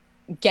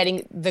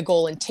getting the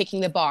goal and ticking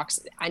the box,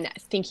 and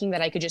thinking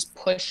that I could just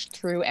push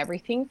through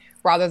everything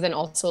rather than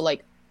also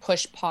like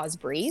push, pause,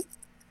 breathe.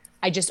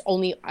 I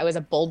was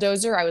a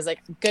bulldozer. I was like,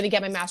 I'm going to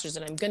get my master's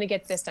and I'm going to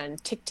get this done.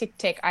 Tick, tick,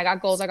 tick. I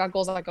got goals.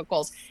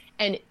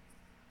 And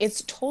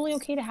it's totally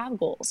okay to have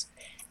goals.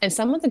 And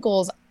some of the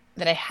goals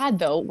that I had,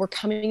 though, were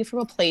coming from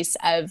a place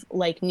of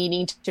like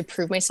needing to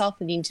prove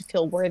myself, needing to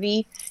feel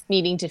worthy,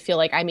 needing to feel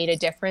like I made a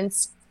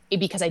difference,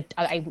 because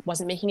I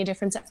wasn't making a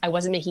difference. I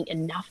wasn't making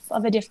enough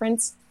of a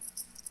difference.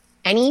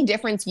 Any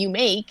difference you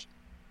make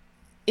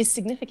is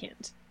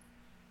significant.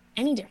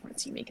 Any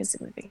difference you make is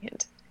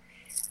significant.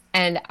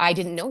 And I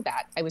didn't know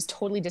that. I was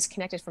totally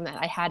disconnected from that.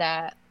 I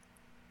had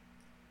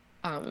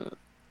a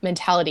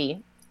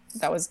mentality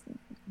that was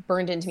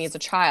burned into me as a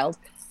child,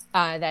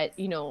 that,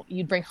 you know,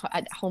 you'd bring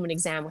at home an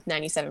exam with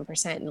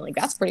 97%, and like,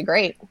 that's pretty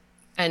great.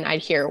 And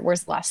I'd hear,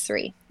 where's the last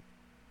 3?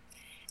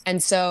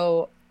 And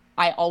so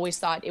I always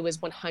thought it was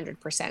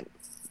 100%.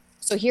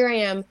 So here I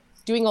am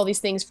doing all these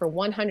things for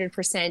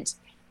 100%,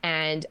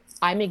 and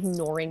I'm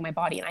ignoring my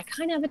body, and I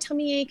kind of have a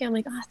tummy ache, and I'm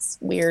like, oh, that's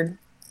weird.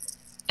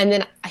 And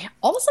then I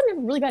all of a sudden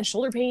have really bad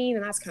shoulder pain,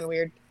 and that's kind of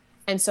weird.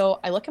 And so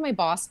I look at my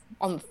boss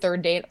on the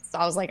 3rd day. So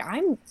I was like,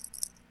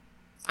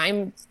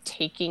 I'm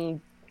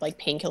taking like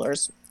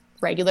painkillers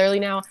regularly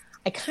now.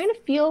 I kind of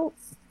feel,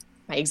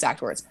 my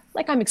exact words,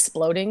 like I'm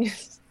exploding.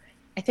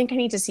 I think I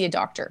need to see a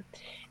doctor.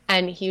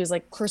 And he was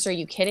like, Klarissa, are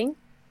you kidding?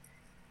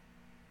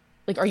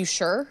 Like, are you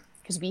sure?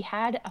 Because we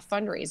had a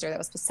fundraiser that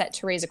was set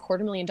to raise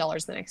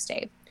 $250,000 the next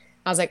day.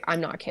 I was like, I'm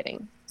not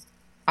kidding.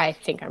 I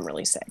think I'm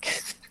really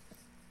sick.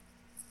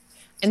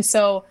 And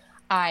so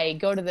I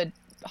go to the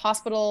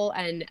hospital,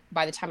 and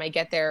by the time I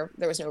get there,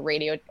 there was no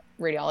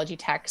radiology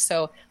tech.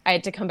 So I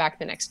had to come back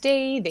the next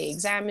day. They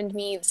examined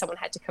me. Someone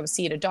had to come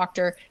see a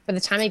doctor. By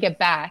the time I get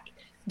back,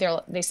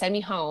 they send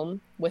me home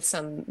with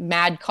some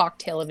mad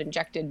cocktail of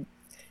injected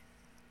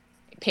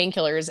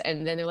painkillers.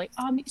 And then they're like,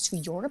 so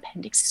your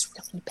appendix is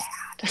really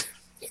bad.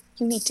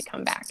 You need to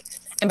come back.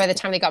 And by the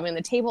time they got me on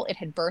the table, it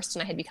had burst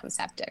and I had become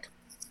septic.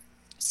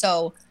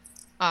 So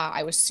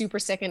I was super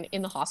sick and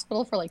in the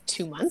hospital for like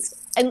 2 months.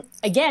 And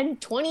again,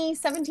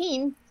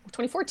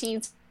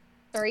 2014,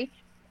 sorry,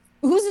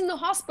 who's in the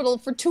hospital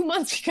for 2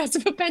 months because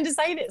of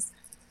appendicitis?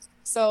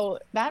 So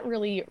that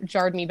really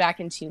jarred me back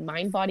into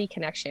mind-body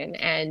connection.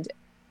 And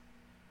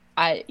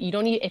you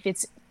don't need, if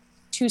it's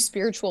too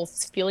spiritual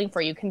feeling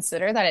for you,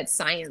 consider that it's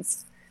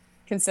science.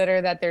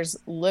 Consider that there's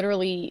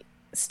literally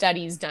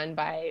studies done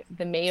by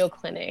the Mayo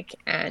Clinic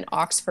and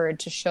Oxford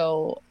to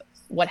show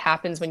what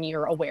happens when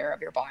you're aware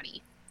of your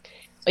body.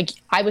 Like,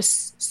 I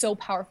was so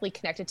powerfully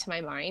connected to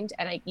my mind,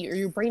 and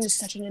your brain is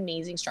such an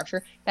amazing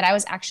structure that I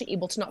was actually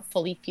able to not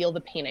fully feel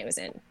the pain I was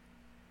in.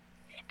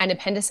 And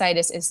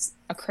appendicitis is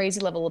a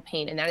crazy level of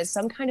pain, and that is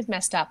some kind of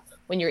messed up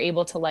when you're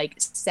able to like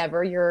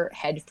sever your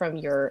head from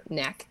your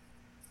neck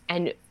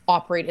and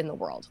operate in the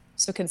world.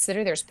 So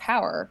consider there's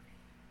power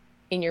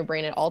in your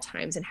brain at all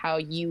times, and how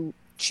you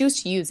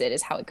choose to use it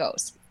is how it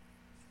goes.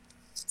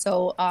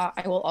 So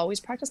I will always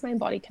practice mind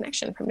body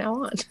connection from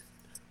now on.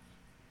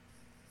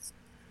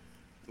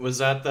 Was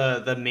that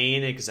the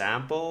main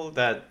example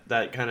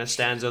that kind of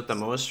stands out the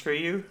most for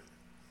you?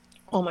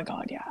 Oh my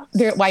God,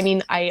 yeah. I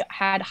mean, I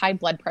had high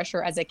blood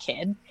pressure as a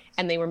kid,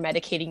 and they were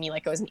medicating me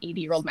like I was an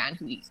 80-year-old man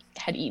who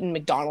had eaten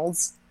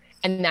McDonald's,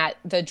 and that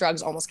the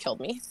drugs almost killed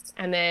me.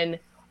 And then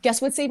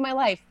guess what saved my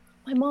life?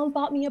 My mom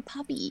bought me a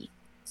puppy.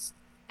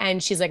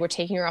 And she's like, we're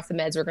taking her off the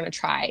meds. We're going to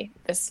try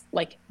this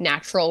like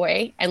natural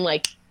way. And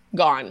like,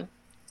 gone.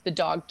 The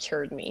dog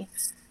cured me.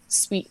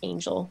 Sweet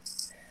angel.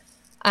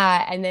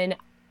 And then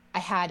I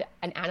had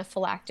an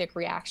anaphylactic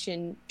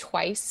reaction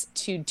twice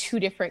to 2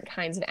 different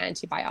kinds of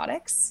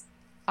antibiotics,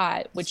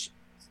 which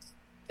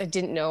I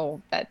didn't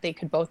know that they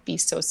could both be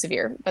so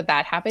severe, but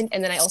that happened.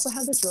 And then I also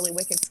have this really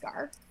wicked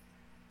scar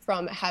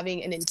from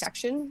having an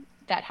infection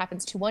that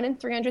happens to 1 in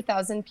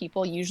 300,000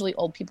 people, usually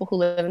old people who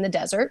live in the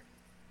desert.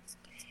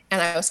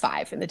 And I was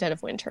 5 in the dead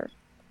of winter.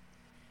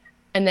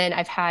 And then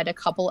I've had a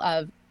couple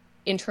of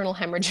internal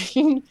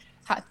hemorrhaging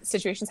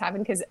situations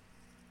happen because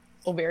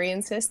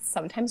ovarian cysts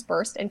sometimes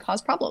burst and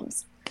cause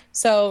problems.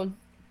 So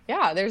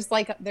yeah, there's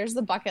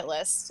the bucket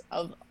list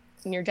of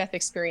near-death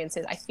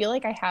experiences. I feel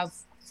like I have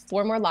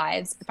 4 more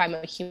lives if I'm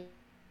a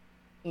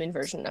human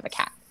version of a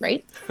cat,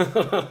 right?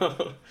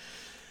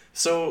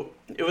 So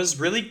it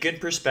was really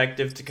good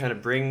perspective to kind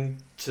of bring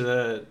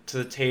to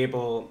the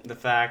table the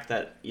fact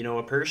that, you know,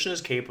 a person is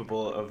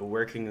capable of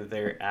working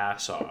their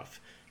ass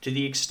off to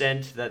the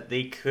extent that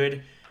they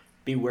could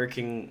be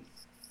working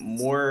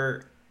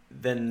more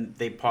than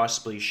they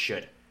possibly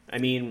should. I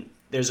mean,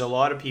 there's a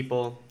lot of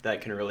people that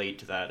can relate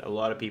to that. A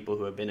lot of people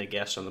who have been a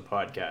guest on the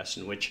podcast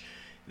in which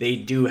they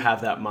do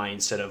have that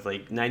mindset of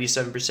like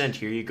 97%,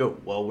 here you go.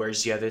 Well,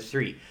 where's the other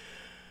 3?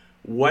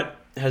 What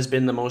has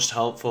been the most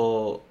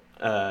helpful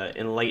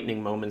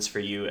enlightening moments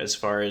for you as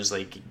far as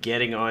like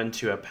getting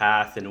onto a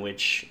path in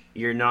which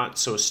you're not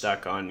so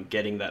stuck on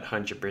getting that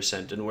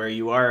 100% and where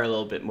you are a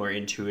little bit more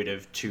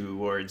intuitive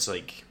towards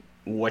like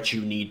what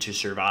you need to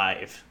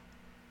survive?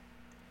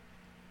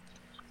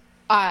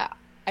 I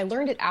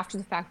learned it after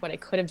the fact, but I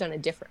could have done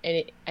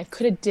I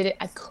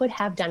could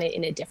have done it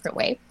in a different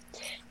way.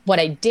 What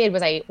I did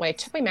was when I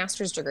took my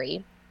master's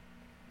degree,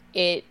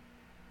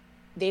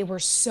 they were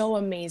so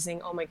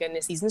amazing. Oh my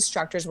goodness. These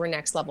instructors were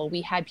next level.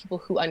 We had people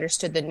who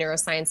understood the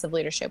neuroscience of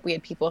leadership. We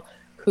had people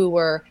who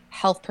were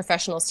health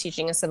professionals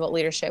teaching us about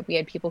leadership. We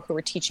had people who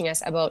were teaching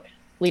us about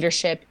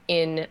leadership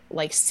in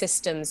like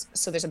systems.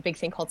 So there's a big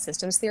thing called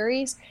systems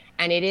theories,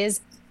 and it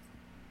is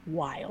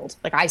wild.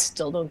 Like, I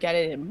still don't get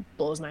it. It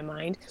blows my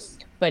mind,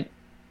 but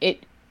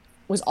it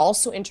was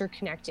also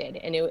interconnected,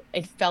 and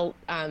it felt,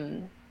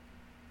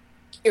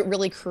 it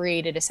really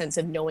created a sense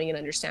of knowing and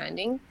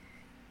understanding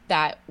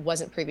that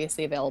wasn't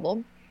previously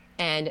available.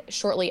 And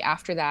shortly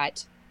after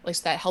that, like,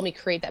 so that helped me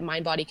create that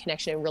mind-body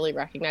connection and really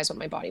recognize what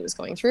my body was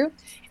going through.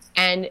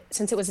 And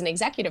since it was an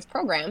executive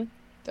program,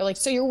 they're like,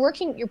 so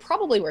you're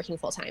probably working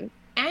full-time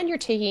and you're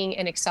taking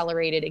an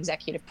accelerated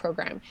executive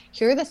program.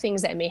 Here are the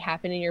things that may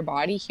happen in your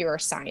body. Here are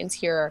signs.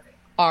 Here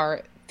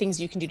are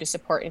things you can do to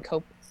support and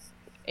cope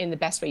in the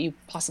best way you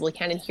possibly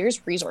can. And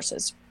here's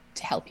resources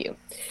to help you.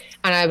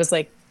 And I was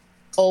like,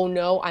 oh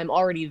no, I'm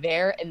already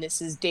there. And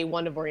this is day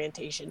 1 of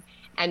orientation.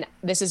 And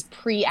this is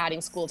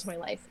pre-adding school to my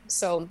life.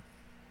 So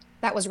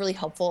that was really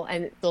helpful.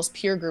 And those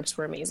peer groups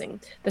were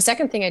amazing. The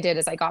second thing I did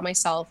is I got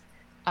myself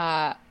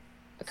a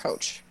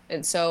coach.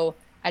 And so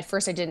at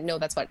first I didn't know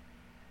that's what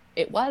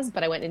it was,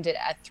 but I went and did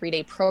a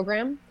 3-day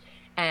program,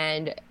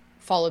 and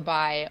followed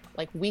by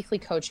like weekly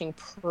coaching,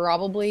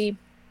 probably,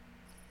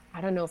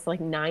 I don't know, for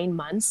like 9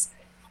 months.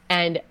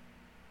 And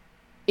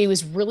it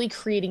was really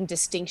creating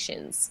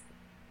distinctions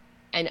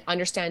and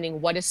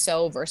understanding what is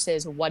so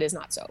versus what is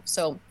not so.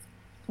 So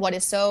what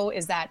is so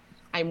is that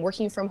I'm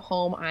working from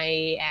home.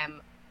 I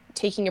am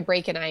taking a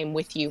break and I'm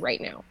with you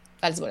right now.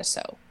 That is what is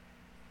so.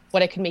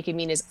 What it could make it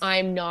mean is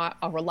I'm not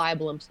a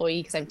reliable employee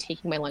because I'm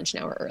taking my lunch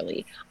an hour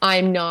early.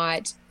 I'm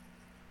not,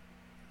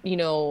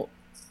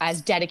 as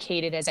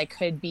dedicated as I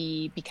could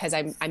be because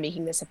I'm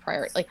making this a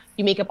priority. Like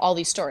you make up all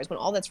these stories when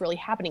all that's really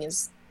happening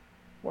is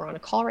we're on a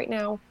call right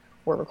now,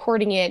 we're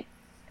recording it,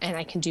 and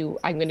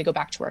I'm going to go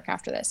back to work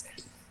after this.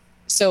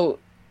 So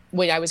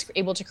when I was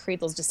able to create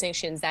those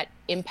distinctions, that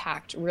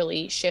impact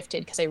really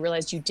shifted because I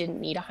realized you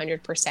didn't need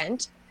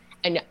 100%.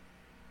 And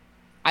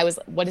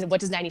what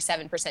does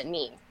 97%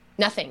 mean?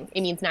 Nothing.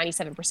 It means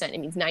 97%. It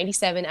means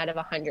 97 out of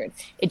 100.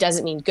 It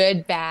doesn't mean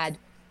good, bad,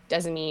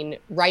 doesn't mean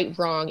right,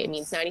 wrong. It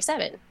means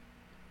 97.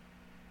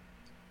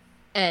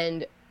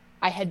 And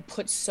I had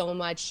put so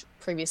much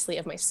previously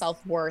of my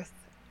self-worth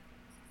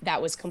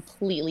that was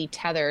completely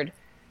tethered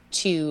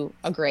to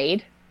a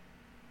grade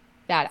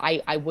that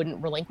I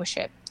wouldn't relinquish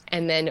it.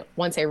 And then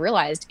once I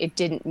realized it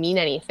didn't mean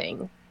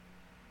anything,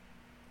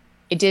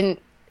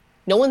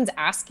 no one's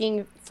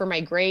asking for my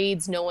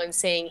grades. No one's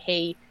saying,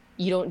 hey,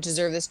 you don't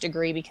deserve this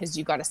degree because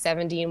you got a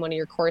 70 in one of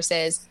your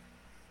courses.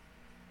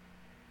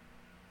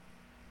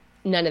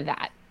 None of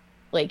that.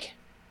 Like,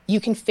 you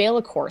can fail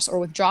a course or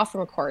withdraw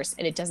from a course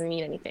and it doesn't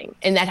mean anything.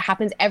 And that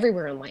happens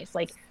everywhere in life.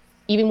 Like,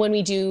 even when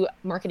we do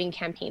marketing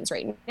campaigns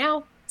right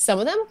now, some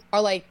of them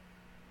are like,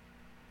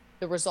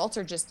 the results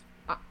are just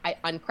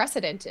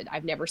unprecedented.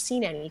 I've never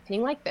seen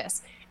anything like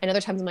this. And other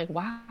times I'm like,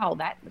 wow,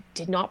 that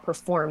did not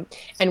perform.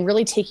 And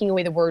really taking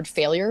away the word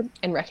failure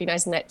and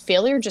recognizing that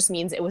failure just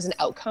means it was an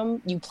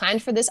outcome. You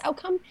planned for this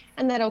outcome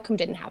and that outcome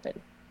didn't happen.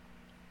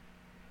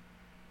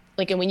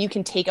 Like, and when you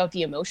can take out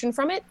the emotion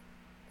from it,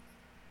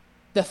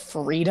 the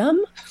freedom,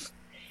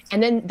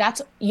 and then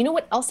you know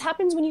what else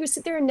happens when you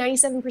sit there and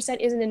 97%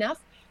 isn't enough?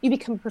 You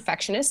become a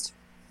perfectionist.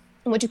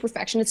 And what do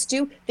perfectionists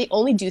do? They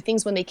only do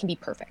things when they can be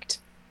perfect,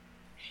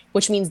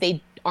 which means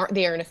they are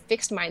in a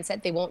fixed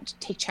mindset. They won't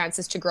take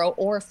chances to grow,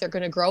 or if they're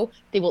going to grow,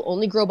 they will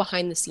only grow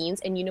behind the scenes.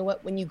 And you know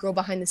what? When you grow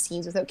behind the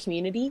scenes without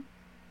community,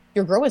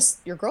 your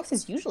growth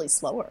is usually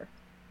slower.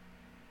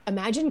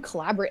 Imagine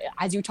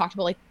as you talked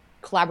about, like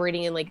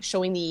collaborating and like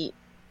showing the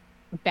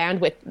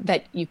bandwidth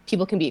that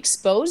people can be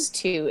exposed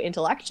to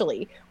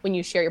intellectually when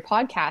you share your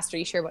podcast or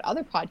you share about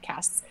other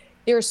podcasts.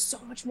 There's so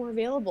much more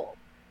available.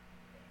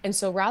 And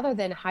so rather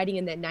than hiding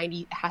in that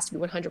 90 has to be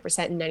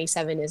 100% and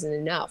 97 isn't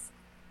enough,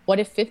 what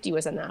if 50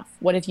 was enough?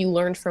 What if you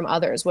learned from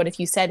others? What if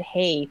you said,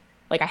 hey,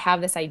 like I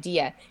have this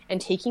idea,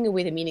 and taking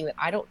away the meaning that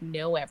I don't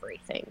know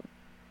everything,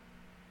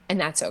 and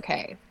that's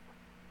okay.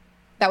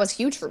 That was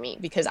huge for me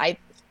because I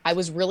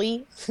was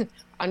really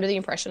under the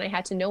impression I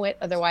had to know it.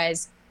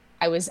 Otherwise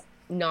I was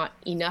not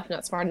enough,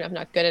 not smart enough,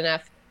 not good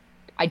enough.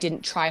 I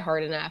didn't try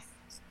hard enough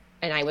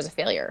and I was a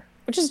failure,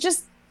 which is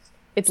just,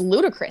 it's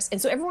ludicrous. And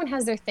so everyone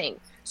has their thing.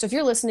 So if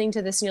you're listening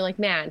to this and you're like,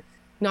 man,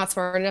 not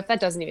smart enough, that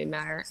doesn't even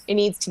matter. It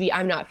needs to be,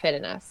 I'm not fit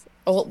enough.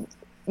 Well,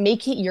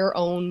 make it your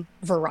own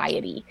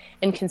variety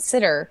and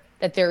consider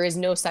that there is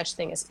no such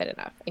thing as fit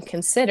enough, and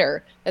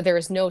consider that there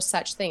is no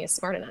such thing as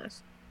smart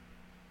enough.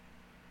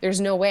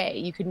 There's no way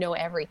you could know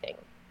everything.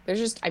 There's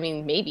just, I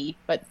mean, maybe,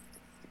 but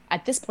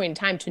at this point in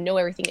time, to know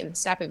everything in the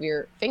snap of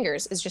your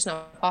fingers is just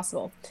not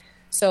possible.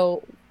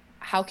 So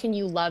how can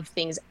you love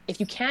things if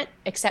you can't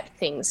accept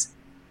things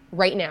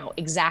right now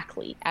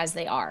exactly as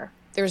they are?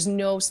 There's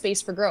no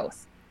space for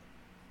growth.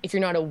 If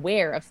you're not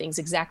aware of things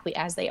exactly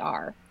as they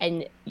are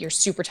and you're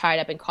super tied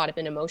up and caught up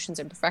in emotions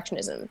and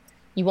perfectionism,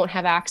 you won't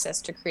have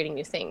access to creating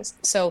new things.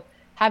 So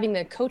having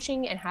the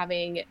coaching and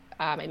having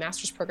my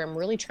master's program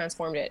really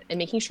transformed it, and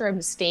making sure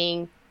I'm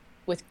staying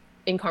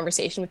in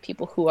conversation with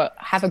people who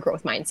have a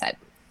growth mindset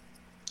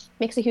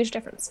makes a huge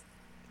difference.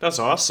 That's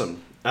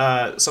awesome.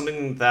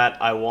 Something that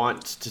I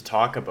want to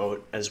talk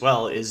about as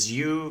well is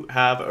you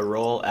have a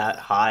role at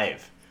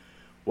Hive.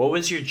 What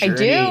was your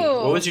journey? I do.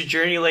 What was your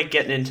journey like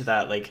getting into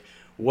that? Like,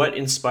 what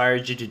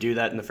inspired you to do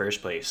that in the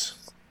first place?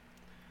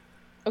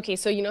 Okay,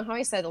 so you know how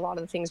I said a lot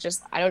of the things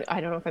just, I don't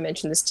know if I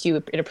mentioned this to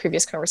you in a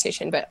previous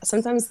conversation, but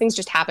sometimes things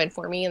just happen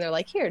for me and they're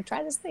like, here,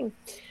 try this thing.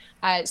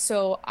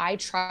 So I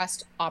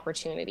trust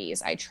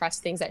opportunities. I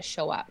trust things that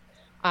show up.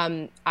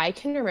 I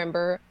can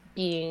remember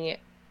being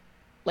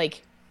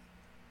like,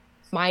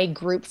 my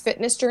group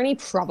fitness journey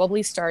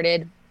probably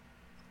started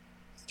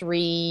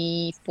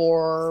 3,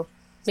 4,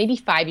 maybe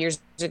 5 years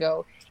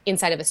ago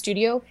inside of a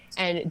studio,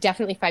 and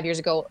definitely 5 years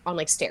ago on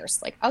like stairs,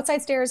 like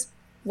outside stairs,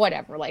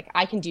 whatever, like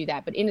I can do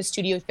that. But in a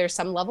studio, there's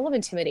some level of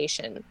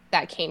intimidation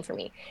that came for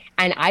me.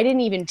 And I didn't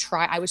even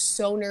try. I was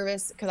so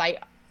nervous because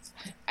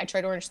I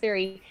tried Orange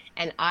Theory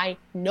and I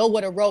know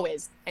what a row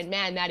is. And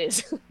man, that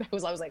is, I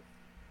was like,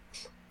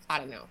 I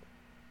don't know.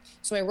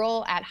 So my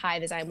role at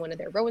Hive is I'm one of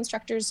their row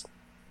instructors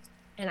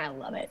and I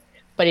love it.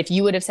 But if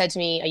you would have said to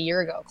me a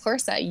year ago,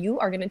 Klarissa, you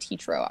are going to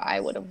teach row,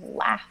 I would have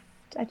laughed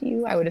at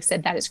you. I would have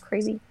said, that is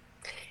crazy.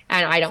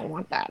 And I don't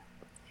want that.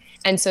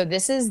 And so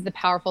this is the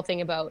powerful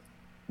thing about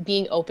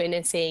being open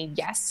and saying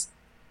yes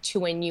to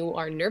when you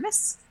are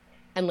nervous,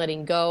 and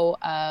letting go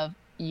of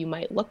you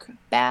might look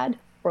bad,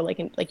 or like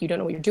you don't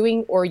know what you're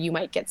doing, or you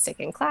might get sick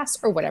in class,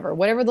 or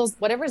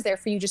whatever's there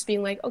for you, just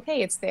being like,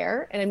 okay, it's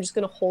there, and I'm just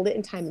going to hold it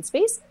in time and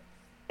space,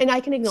 and I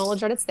can acknowledge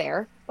that it's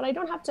there, but I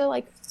don't have to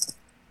like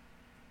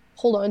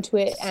hold on to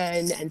it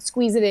and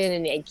squeeze it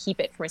in and keep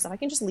it for myself. I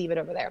can just leave it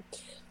over there.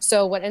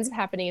 So what ends up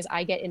happening is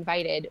I get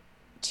invited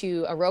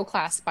to a row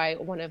class by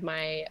one of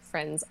my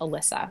friends,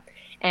 Alyssa.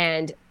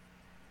 And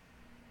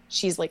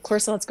she's like,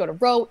 Klarissa, let's go to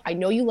row. I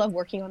know you love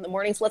working on the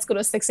mornings. Let's go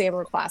to a 6 a.m.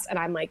 row class. And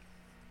I'm like,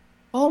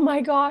 oh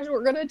my gosh,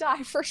 we're going to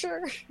die for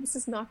sure. This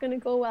is not going to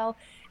go well.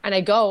 And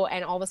I go,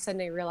 and all of a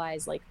sudden I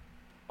realize, like,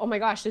 oh my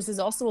gosh, this is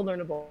also a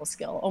learnable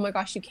skill. Oh my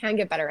gosh, you can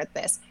get better at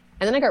this.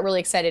 And then I got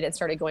really excited and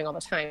started going all the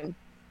time.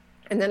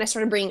 And then I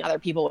started bringing other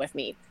people with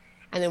me.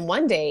 And then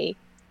one day,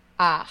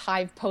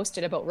 Hive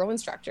posted about row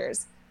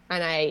instructors,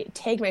 and I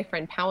tagged my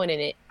friend Powen in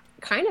it,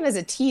 kind of as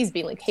a tease,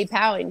 being like, hey,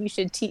 Powen,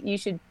 you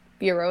should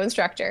be a row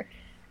instructor.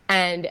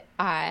 And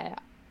I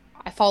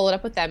followed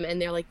up with them,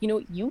 and they're like,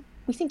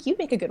 we think you'd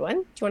make a good one.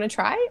 Do you want to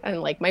try?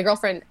 And like, my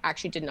girlfriend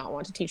actually did not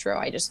want to teach row.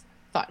 I just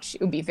thought it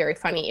would be very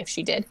funny if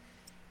she did.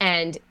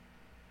 And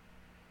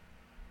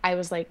I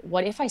was like,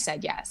 what if I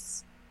said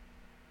yes?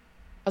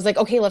 I was like,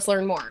 okay, let's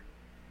learn more.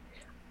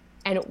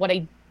 And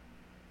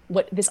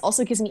what this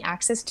also gives me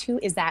access to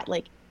is that,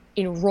 like,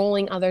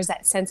 enrolling others,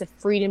 that sense of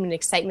freedom and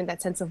excitement,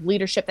 that sense of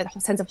leadership,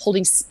 that sense of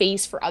holding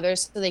space for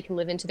others so they can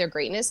live into their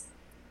greatness.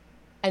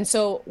 And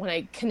so when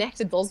I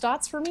connected those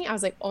dots for me, I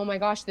was like, oh my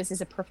gosh, this is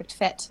a perfect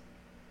fit.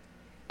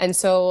 And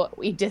so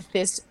we did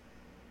this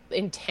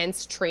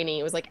intense training.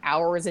 It was like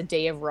hours a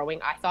day of rowing.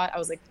 I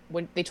was like,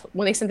 when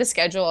they sent the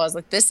schedule, I was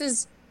like,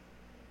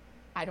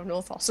 I don't know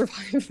if I'll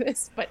survive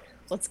this, but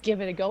let's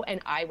give it a go.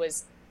 And I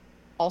was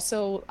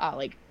also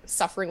like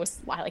suffering with,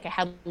 like, I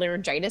had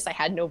laryngitis. I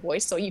had no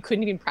voice, so you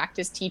couldn't even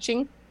practice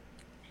teaching.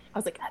 I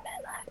was like,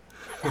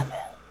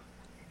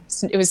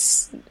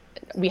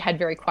 we had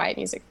very quiet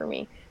music for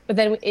me. But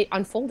then it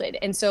unfolded.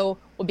 And so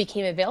what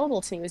became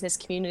available to me was this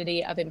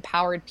community of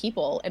empowered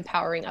people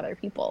empowering other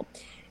people.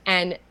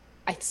 And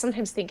I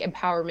sometimes think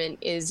empowerment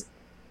is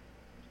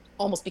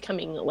almost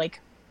becoming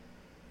like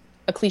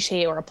a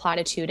cliche or a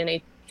platitude. And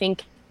I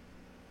think,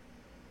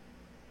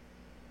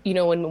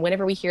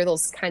 whenever we hear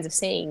those kinds of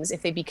sayings,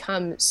 if they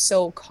become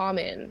so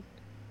common,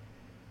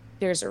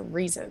 there's a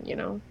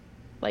reason,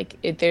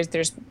 like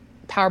there's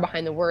power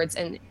behind the words.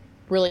 And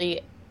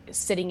really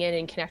sitting in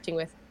and connecting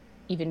with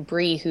even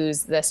Bree,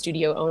 who's the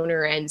studio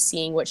owner, and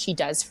seeing what she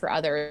does for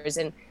others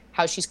and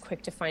how she's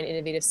quick to find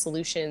innovative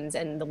solutions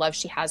and the love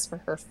she has for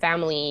her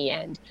family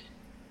and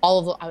I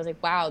was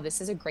like, wow,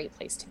 this is a great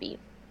place to be.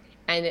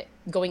 And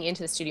going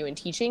into the studio and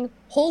teaching,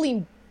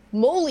 holy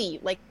moly,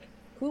 like,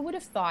 who would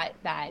have thought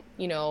that,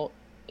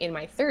 in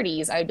my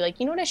 30s, I would be like,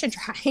 you know what I should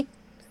try?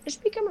 I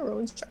should become a row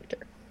instructor.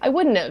 I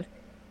wouldn't have.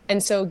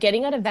 And so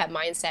getting out of that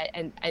mindset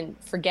and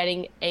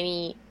forgetting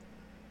any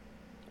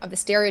of the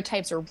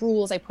stereotypes or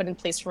rules I put in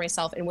place for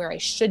myself and where I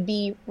should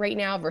be right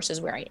now versus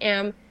where I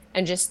am,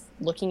 and just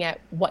looking at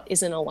what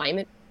is in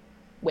alignment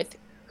with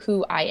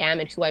who I am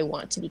and who I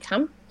want to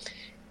become,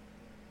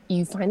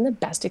 you find the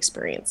best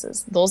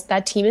experiences.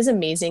 That team is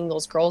amazing.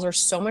 Those girls are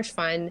so much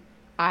fun.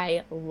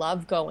 I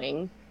love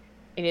going.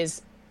 It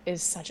is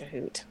such a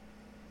hoot.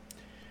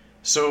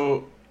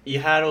 So you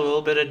had a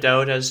little bit of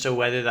doubt as to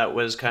whether that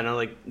was kind of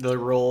like the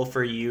role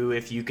for you,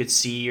 if you could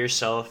see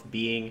yourself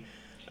being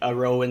a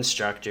row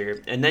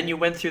instructor, and then you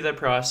went through that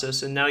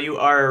process and now you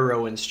are a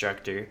row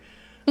instructor.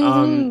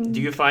 Do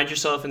you find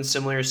yourself in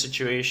similar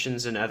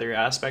situations in other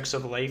aspects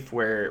of life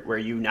where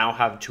you now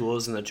have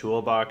tools in the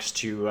toolbox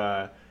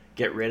to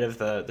get rid of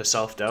the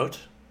self-doubt?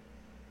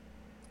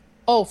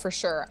 Oh, for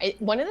sure.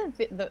 One of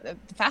the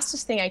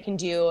fastest thing I can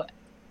do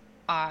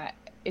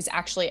is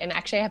actually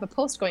I have a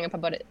post going up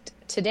about it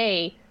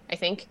today, I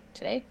think,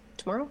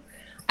 tomorrow.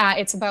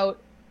 It's about,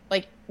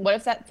 like, what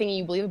if that thing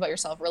you believe about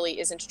yourself really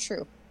isn't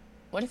true?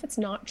 What if it's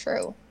not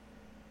true?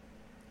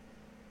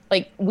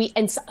 Like,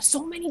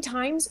 so many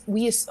times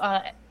we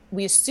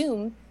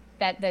assume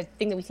that the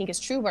thing that we think is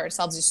true about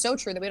ourselves is so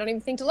true that we don't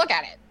even think to look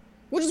at it,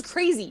 which is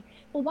crazy.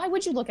 Well, why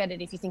would you look at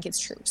it if you think it's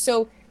true?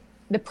 So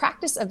the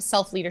practice of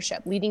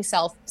self-leadership, leading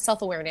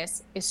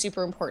self-awareness is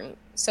super important.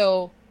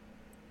 So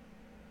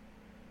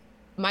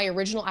my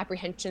original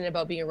apprehension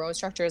about being a row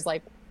instructor is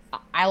like,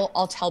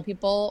 I'll tell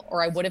people,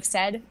 or I would have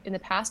said in the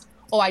past,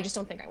 oh, I just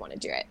don't think I want to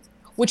do it,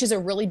 which is a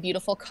really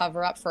beautiful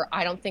cover up for,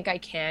 I don't think I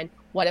can.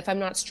 What if I'm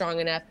not strong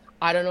enough?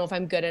 I don't know if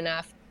I'm good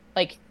enough.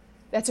 Like,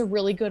 that's a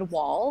really good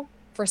wall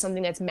for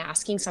something that's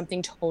masking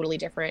something totally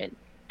different.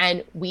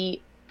 And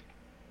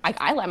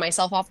I let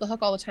myself off the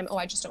hook all the time. Oh,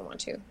 I just don't want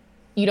to.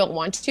 You don't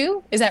want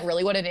to? Is that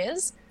really what it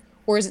is?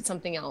 Or is it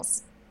something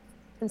else?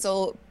 And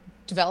so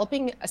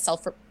developing a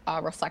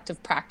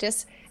self-reflective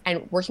practice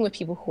and working with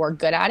people who are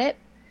good at it,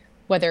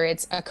 whether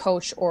it's a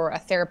coach or a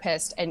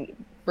therapist, and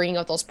bringing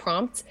out those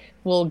prompts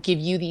will give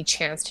you the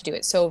chance to do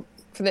it. So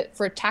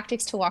for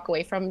tactics to walk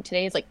away from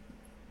today is like,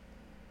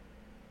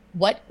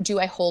 what do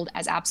I hold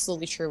as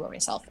absolutely true about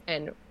myself?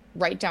 And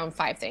write down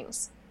 5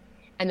 things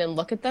and then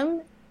look at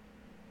them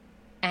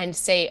and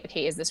say,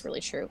 okay, is this really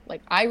true?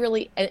 Like,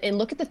 and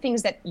look at the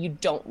things that you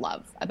don't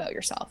love about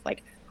yourself.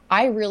 Like,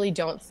 I really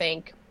don't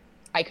think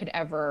I could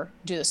ever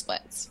do the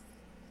splits.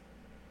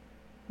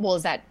 Well,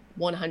 is that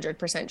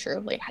 100% true?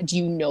 Like, do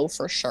you know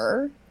for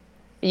sure?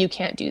 You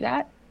can't do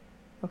that?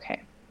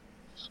 Okay.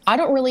 I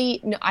don't really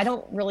no, I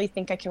don't really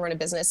think I can run a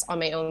business on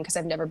my own because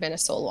I've never been a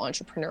solo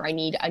entrepreneur. I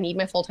need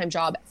my full-time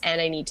job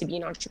and I need to be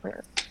an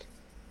entrepreneur.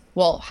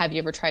 Well, have you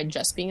ever tried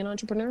just being an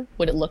entrepreneur?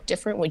 Would it look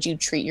different? Would you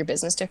treat your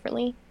business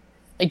differently?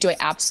 Like, do I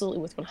absolutely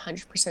with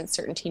 100%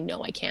 certainty?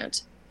 No, I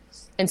can't.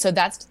 And so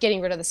that's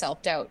getting rid of the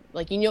self-doubt.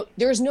 Like,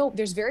 there's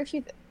very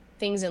few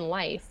things in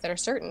life that are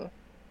certain.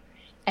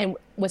 And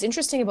what's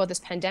interesting about this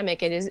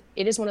pandemic, it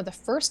is one of the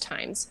first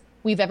times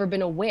we've ever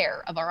been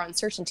aware of our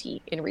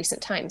uncertainty in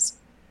recent times.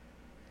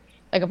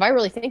 Like, if I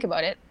really think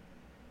about it,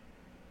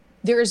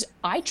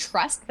 I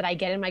trust that I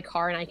get in my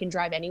car and I can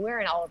drive anywhere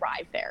and I'll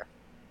arrive there.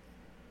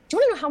 Do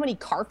you want to know how many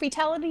car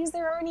fatalities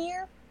there are in a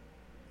year?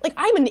 Like,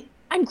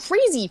 I'm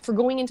crazy for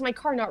going into my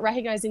car not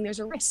recognizing there's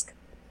a risk.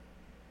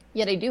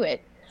 Yet I do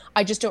it.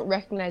 I just don't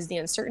recognize the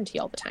uncertainty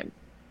all the time.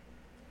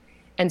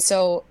 And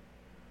so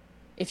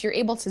if you're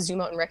able to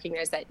zoom out and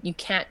recognize that you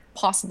can't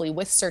possibly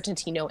with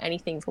certainty know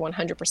anything for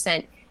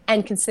 100%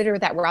 and consider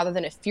that rather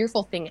than a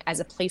fearful thing as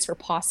a place for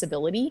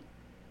possibility,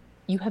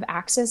 you have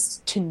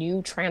access to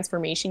new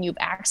transformation. You have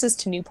access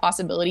to new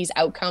possibilities,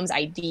 outcomes,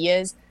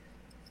 ideas.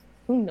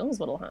 Who knows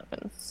what'll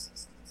happen?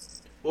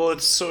 Well,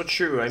 it's so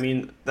true. I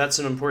mean, that's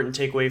an important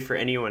takeaway for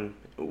anyone,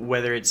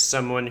 whether it's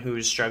someone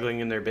who's struggling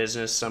in their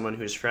business, someone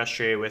who's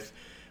frustrated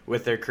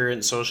with their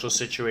current social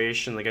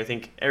situation. Like, I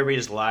think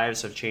everybody's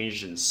lives have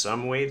changed in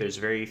some way. There's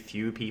very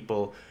few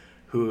people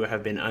who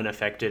have been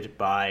unaffected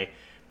by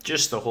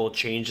just the whole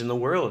change in the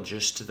world,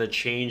 just the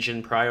change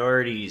in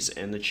priorities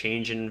and the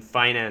change in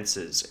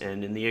finances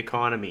and in the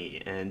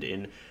economy and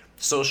in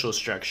social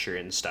structure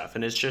and stuff.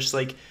 And it's just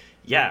like,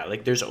 yeah,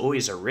 like there's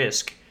always a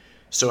risk.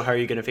 So how are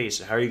you going to face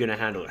it? How are you going to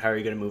handle it? How are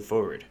you going to move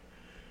forward?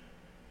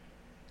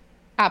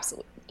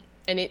 Absolutely.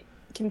 And it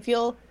can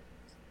feel,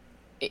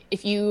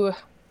 if you,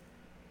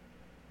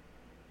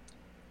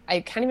 I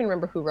can't even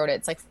remember who wrote it.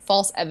 It's like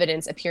false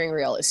evidence appearing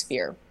real is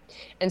fear.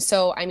 And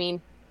so, I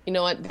mean, you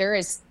know what? There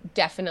is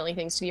definitely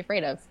things to be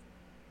afraid of.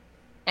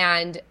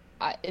 And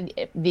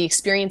the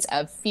experience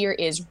of fear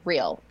is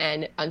real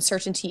and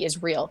uncertainty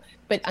is real.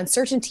 But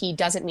uncertainty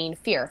doesn't mean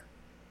fear.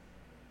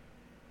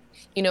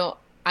 You know,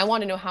 I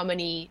want to know how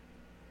many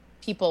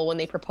people, when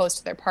they propose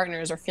to their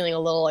partners, are feeling a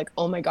little like,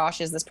 oh my gosh,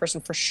 is this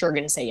person for sure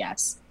going to say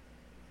yes?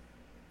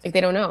 Like,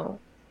 they don't know,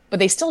 but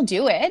they still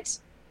do it.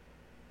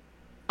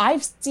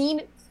 I've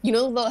seen,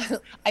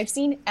 I've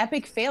seen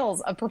epic fails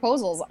of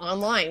proposals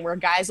online where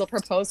guys will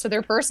propose to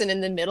their person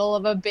in the middle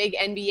of a big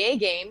NBA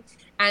game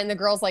and the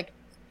girl's like,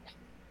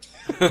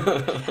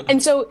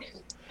 and so,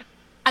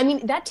 I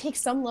mean, that takes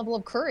some level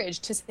of courage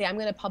to say, I'm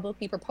going to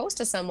publicly propose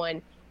to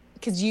someone,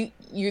 because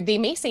they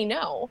may say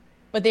no,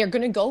 but they're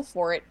going to go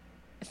for it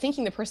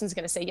thinking the person's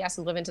going to say yes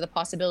and live into the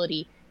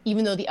possibility,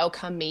 even though the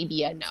outcome may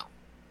be a no.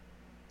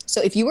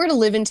 So if you were to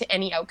live into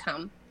any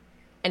outcome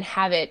and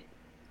have it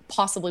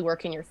possibly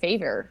work in your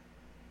favor,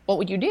 what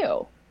would you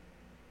do?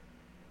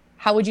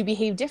 How would you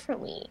behave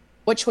differently?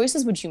 What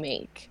choices would you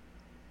make?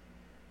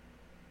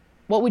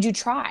 What would you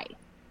try?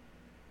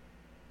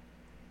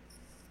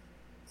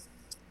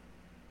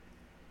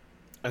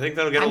 I think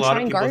that'll get a lot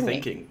of people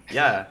thinking.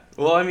 Yeah.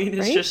 Well, I mean,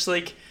 it's right? Just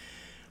like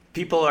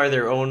people are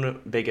their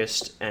own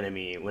biggest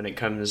enemy when it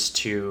comes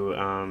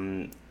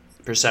to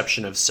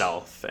perception of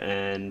self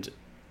and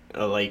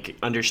like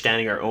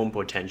understanding our own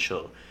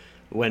potential.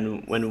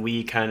 When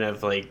we kind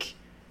of like,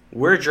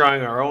 we're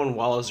drawing our own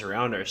walls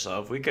around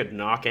ourselves, we could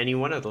knock any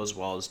one of those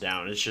walls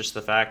down. It's just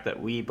the fact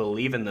that we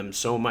believe in them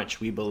so much.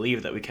 We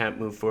believe that we can't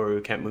move forward,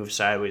 we can't move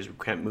sideways, we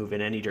can't move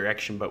in any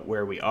direction but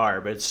where we are.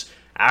 But it's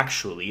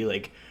actually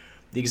like,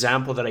 the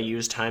example that I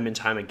use time and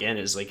time again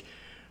is like,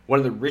 one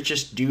of the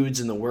richest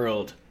dudes in the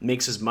world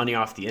makes his money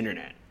off the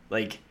internet.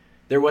 Like,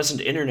 there wasn't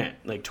internet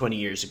like 20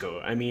 years ago.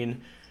 I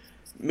mean,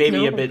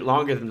 maybe a bit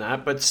longer than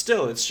that, but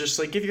still, it's just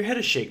like, give your head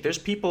a shake. There's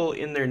people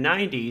in their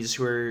 90s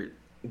who are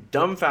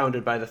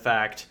dumbfounded by the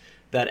fact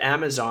that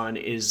Amazon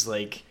is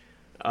like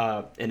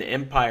an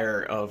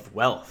empire of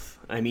wealth.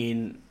 I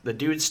mean, the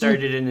dude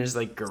started in his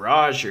like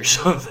garage or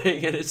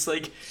something, and it's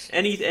like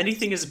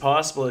anything is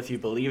possible if you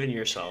believe in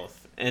yourself.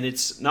 And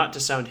it's not to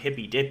sound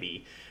hippy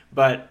dippy,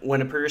 but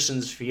when a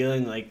person's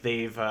feeling like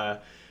they've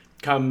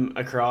come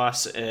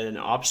across an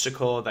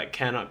obstacle that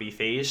cannot be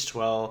faced,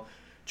 well,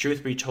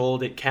 truth be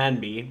told, it can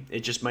be.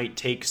 It just might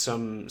take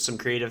some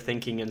creative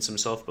thinking and some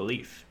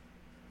self-belief.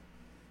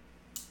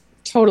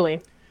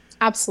 Totally.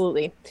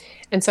 Absolutely.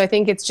 And so I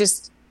think it's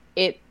just,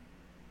 if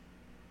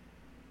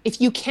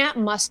you can't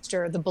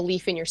muster the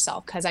belief in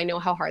yourself, because I know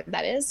how hard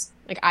that is,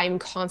 like I'm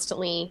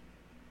constantly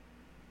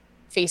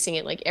facing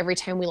it. Like every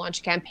time we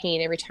launch a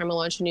campaign, every time I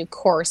launch a new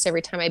course,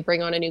 every time I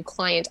bring on a new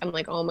client, I'm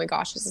like, oh my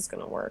gosh, is this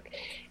going to work?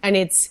 And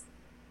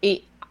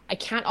I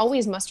can't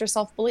always muster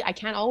self-belief. I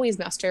can't always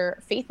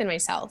muster faith in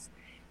myself,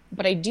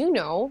 but I do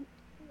know,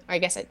 I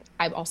guess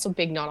I'm also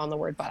big not on the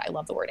word, but I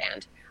love the word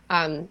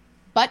and.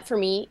 But for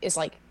me is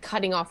like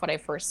cutting off what I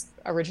first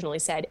originally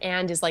said,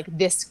 and is like,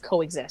 this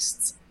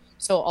coexists.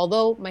 So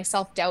although my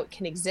self-doubt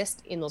can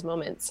exist in those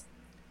moments,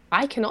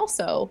 I can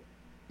also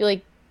be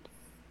like,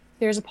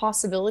 there's a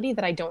possibility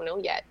that I don't know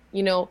yet.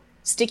 You know,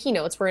 sticky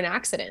notes were an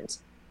accident.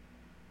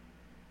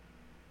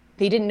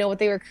 They didn't know what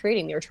they were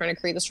creating. They were trying to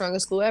create the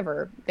strongest glue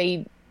ever.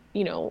 They,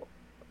 you know,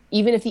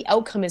 even if the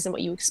outcome isn't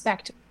what you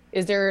expect,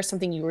 is there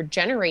something you were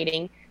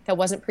generating that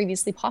wasn't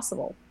previously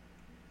possible?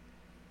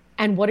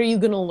 And what are you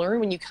going to learn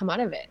when you come out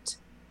of it?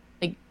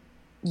 Like,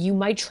 you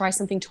might try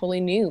something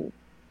totally new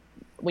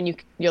when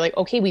you're like,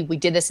 okay, we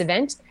did this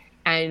event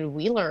and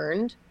we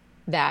learned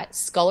that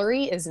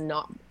scullery is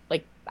not,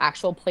 like,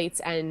 actual plates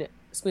and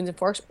spoons and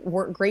forks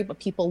weren't great, but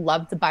people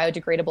loved the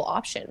biodegradable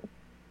option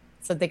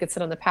so that they could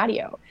sit on the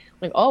patio.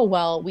 Like, oh,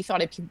 well, we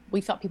thought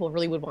people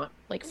really would want,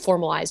 like,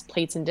 formalized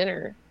plates and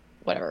dinner,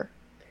 whatever.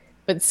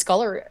 But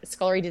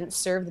scullery didn't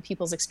serve the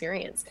people's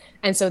experience.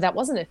 And so that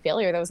wasn't a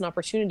failure, that was an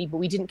opportunity, but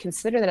we didn't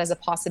consider that as a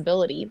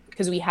possibility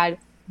because we had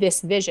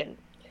this vision.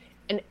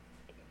 And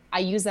I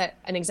use an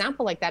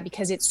example like that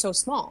because it's so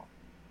small.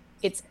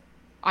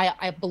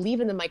 I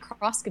believe in the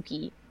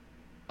microscopy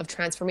of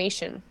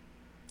transformation.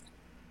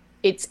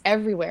 It's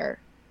everywhere.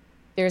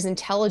 There's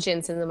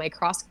intelligence in the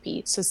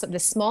microscopy. So the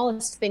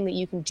smallest thing that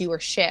you can do or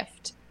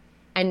shift,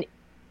 and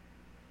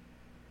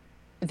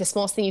the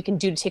smallest thing you can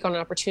do to take on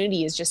an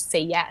opportunity is just say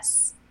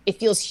yes. It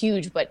feels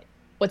huge, but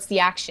what's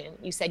the action?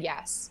 You said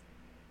yes.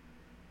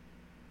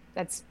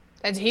 That's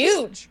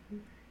huge.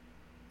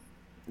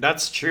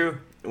 That's true.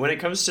 When it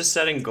comes to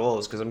setting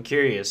goals, because I'm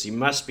curious, you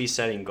must be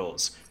setting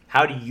goals.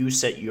 How do you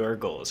set your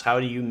goals? How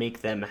do you make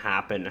them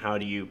happen? How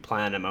do you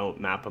plan them out,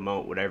 map them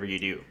out, whatever you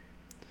do?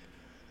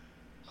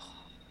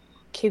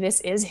 Okay, this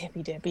is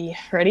hippy dippy.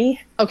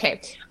 Ready?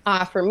 Okay.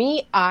 For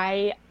me,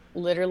 I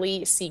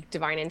literally seek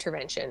divine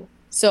intervention.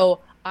 So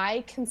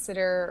I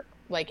consider,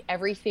 like,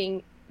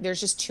 everything, there's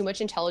just too much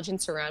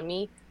intelligence around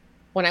me.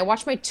 When I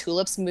watch my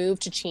tulips move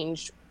to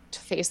change to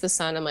face the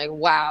sun, I'm like,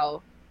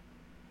 wow,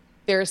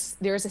 there's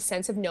a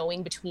sense of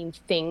knowing between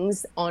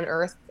things on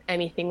earth,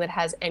 anything that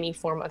has any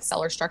form of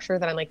cellular structure,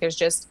 that I'm like, there's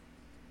just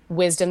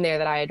wisdom there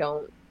that I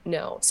don't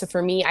know. So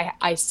for me,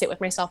 I sit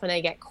with myself and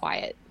I get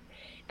quiet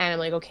and I'm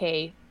like,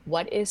 okay,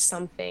 what is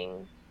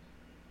something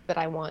that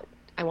I want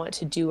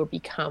to do or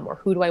become, or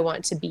who do I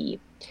want to be?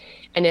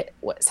 And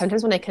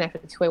sometimes when I connect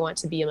with who I want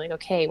to be, I'm like,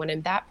 okay, when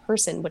I'm that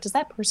person, what does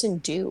that person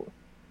do?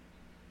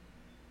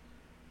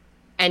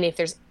 And if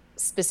there's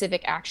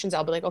specific actions,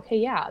 I'll be like, okay,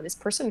 yeah, this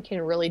person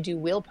can really do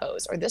wheel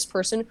pose, or this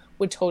person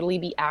would totally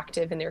be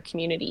active in their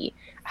community.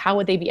 How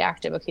would they be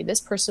active? Okay, this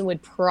person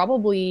would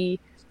probably,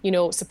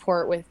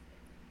 support with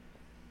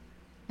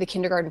the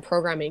kindergarten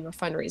programming or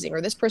fundraising,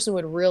 or this person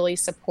would really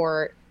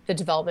support the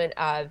development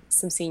of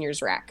some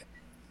seniors rec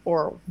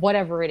or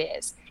whatever it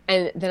is.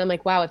 And then I'm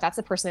like, wow, if that's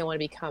the person I want to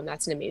become,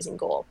 that's an amazing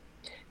goal.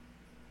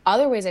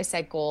 Other ways I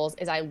set goals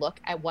is I look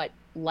at what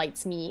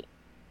lights me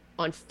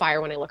on fire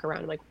when I look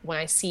around. Like, when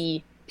I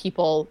see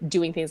people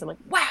doing things, I'm like,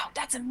 wow,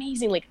 that's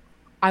amazing. Like,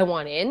 I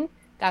want in.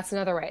 That's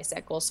another way I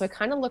set goals. So I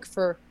kind of look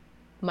for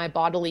my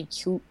bodily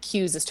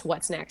cues as to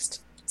what's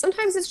next.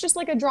 Sometimes it's just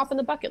like a drop in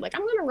the bucket. Like,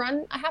 I'm going to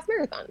run a half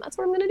marathon. That's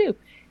what I'm going to do.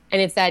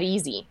 And it's that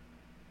easy.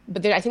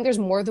 But I think there's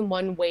more than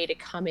one way to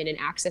come in and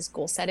access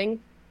goal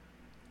setting.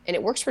 And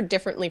it works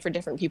differently for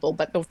different people.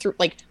 But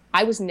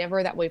I was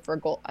never that way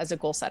as a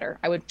goal setter.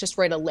 I would just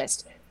write a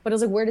list. But I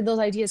was like, where did those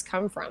ideas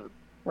come from?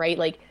 Right?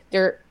 Like,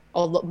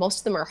 most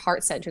of them are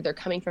heart centered. They're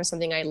coming from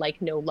something I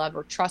like, know, love,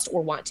 or trust,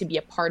 or want to be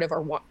a part of,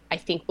 or what I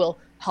think will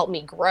help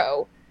me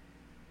grow.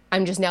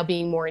 I'm just now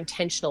being more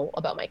intentional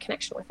about my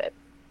connection with it.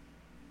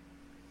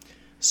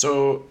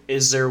 So,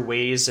 is there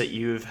ways that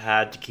you've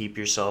had to keep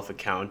yourself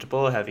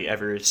accountable? Have you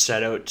ever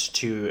set out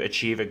to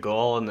achieve a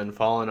goal and then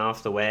fallen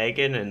off the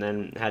wagon and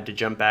then had to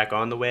jump back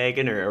on the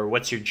wagon? Or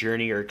what's your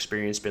journey or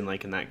experience been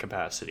like in that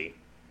capacity?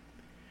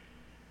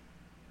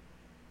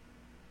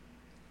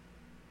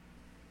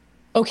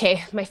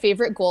 Okay, my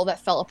favorite goal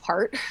that fell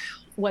apart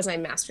was my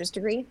master's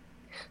degree.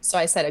 So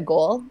I set a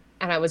goal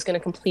and I was going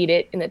to complete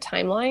it in a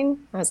timeline.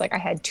 I was like, I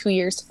had 2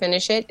 years to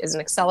finish it. It's an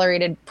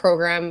accelerated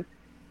program.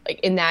 Like,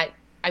 in that,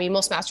 I mean,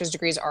 most master's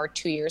degrees are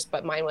 2 years,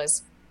 but mine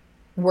was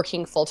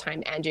working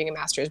full-time and doing a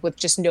master's with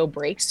just no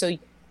breaks. So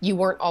you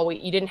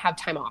didn't have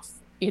time off.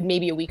 You had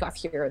maybe a week off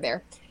here or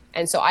there.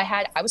 And so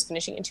I was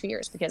finishing in 2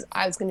 years because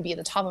I was going to be at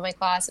the top of my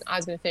class and I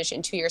was going to finish it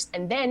in 2 years.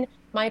 And then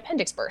my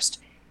appendix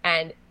burst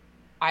and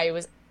I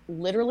was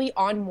literally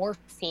on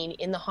morphine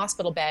in the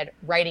hospital bed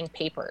writing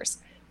papers,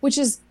 which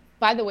is,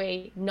 by the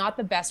way, not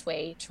the best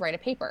way to write a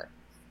paper.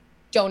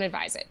 Don't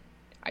advise it.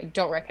 I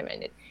don't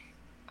recommend it.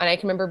 And I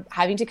can remember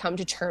having to come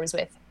to terms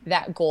with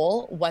that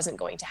goal wasn't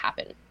going to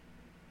happen.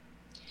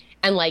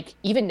 And like,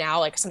 even now,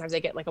 like, sometimes I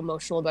get like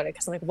emotional about it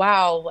because I'm like,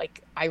 wow,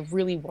 like, I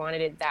really wanted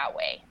it that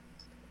way.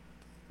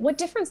 What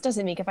difference does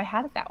it make if I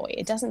had it that way?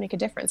 It doesn't make a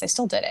difference. I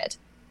still did it.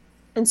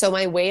 And so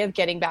my way of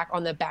getting back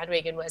on the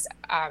bandwagon was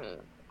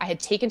I had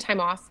taken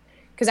time off,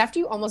 because after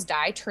you almost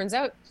die, turns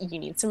out you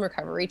need some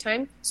recovery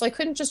time. So I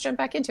couldn't just jump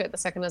back into it the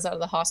second I was out of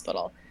the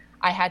hospital.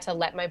 I had to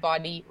let my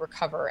body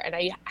recover. And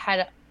I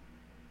had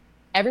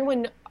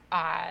everyone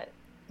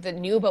that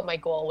knew about my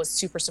goal was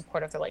super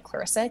supportive. They're like,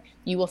 Klarissa,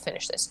 you will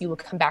finish this. You will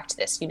come back to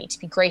this. You need to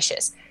be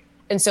gracious.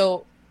 And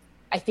so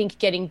I think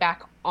getting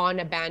back on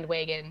a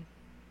bandwagon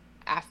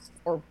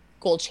or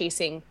goal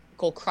chasing,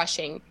 goal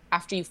crushing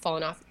after you've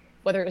fallen off,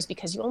 whether it was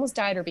because you almost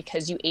died or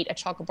because you ate a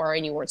chocolate bar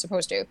and you weren't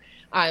supposed to.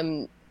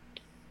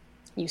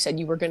 You said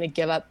you were going to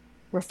give up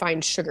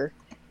refined sugar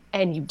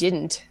and you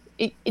didn't.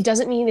 It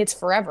doesn't mean it's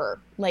forever.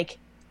 Like,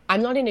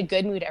 I'm not in a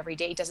good mood every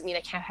day. It doesn't mean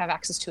I can't have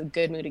access to a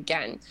good mood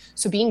again.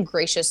 So being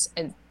gracious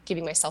and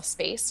giving myself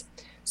space.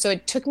 So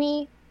it took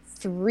me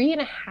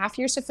 3.5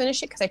 years to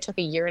finish it because I took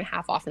a year and a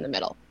half off in the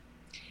middle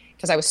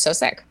because I was so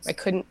sick. I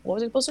couldn't, what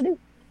was I supposed to do?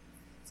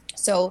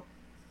 So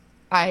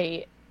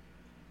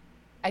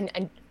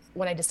and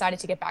when I decided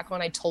to get back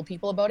on, I told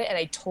people about it and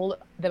I told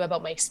them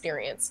about my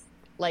experience.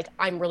 Like,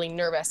 I'm really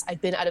nervous.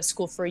 I've been out of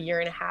school for a year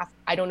and a half.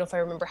 I don't know if I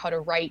remember how to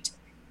write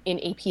in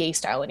APA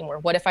style anymore.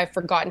 What if I've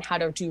forgotten how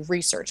to do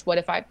research?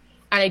 And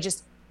I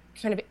just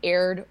kind of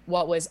aired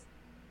what was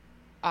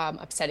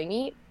upsetting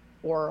me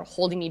or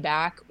holding me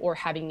back or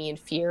having me in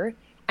fear.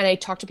 And I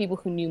talked to people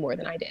who knew more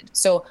than I did.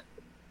 So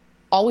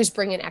always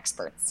bring in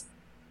experts,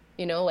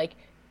 like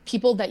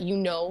people that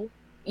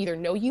either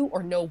know you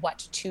or know what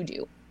to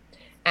do.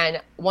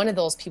 And one of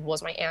those people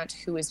was my aunt,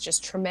 who is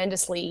just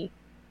tremendously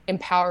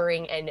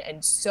empowering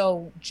and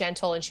so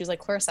gentle. And she was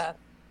like, Klarissa,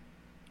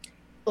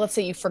 let's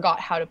say you forgot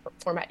how to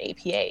format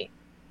APA. And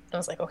I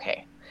was like,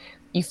 okay,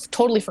 you've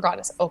totally forgotten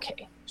this.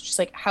 Okay. She's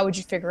like, how would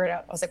you figure it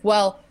out? I was like,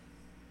 well,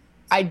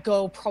 I'd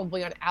go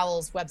probably on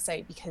Owl's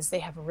website because they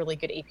have a really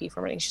good AP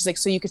formatting. She's like,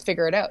 so you could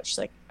figure it out. She's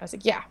like, I was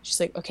like, yeah.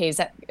 She's like, okay,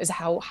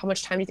 how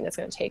much time do you think that's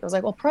going to take? I was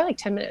like, well, probably like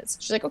 10 minutes.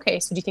 She's like,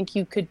 okay, so do you think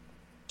you could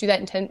do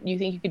that you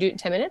think you could do it in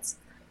 10 minutes?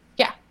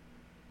 Yeah.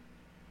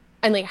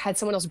 And like had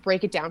someone else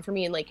break it down for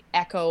me and like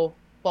echo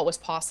what was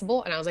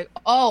possible. And I was like,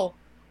 oh,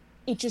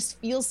 it just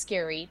feels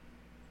scary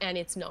and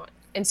it's not.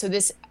 And so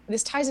this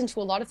ties into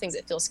a lot of things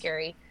that feel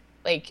scary.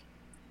 Like,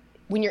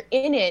 when you're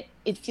in it,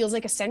 it feels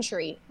like a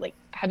century. Like,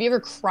 have you ever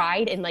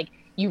cried and like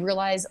you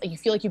realize, like, you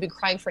feel like you've been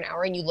crying for an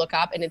hour and you look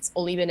up and it's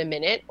only been a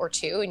minute or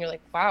two and you're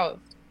like, wow,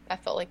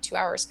 that felt like 2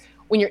 hours.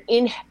 When you're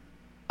in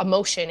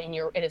emotion and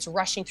it's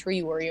rushing through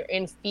you or you're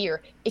in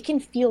fear, it can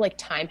feel like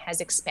time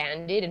has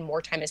expanded and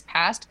more time has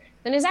passed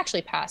than has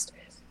actually passed.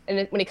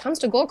 And when it comes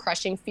to goal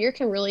crushing, fear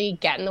can really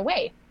get in the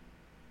way.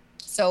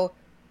 So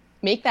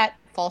make that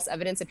false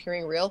evidence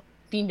appearing real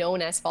be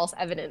known as false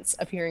evidence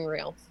appearing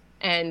real,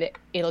 and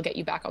it'll get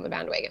you back on the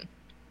bandwagon.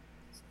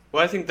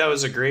 Well, I think that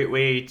was a great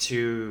way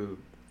to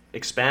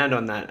expand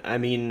on that. I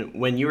mean,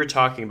 when you were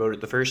talking about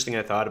it, the first thing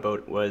I thought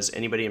about was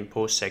anybody in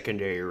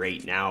post-secondary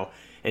right now,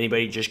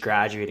 anybody just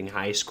graduating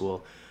high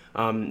school,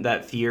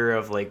 that fear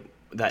of like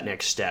that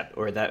next step,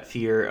 or that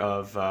fear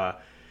of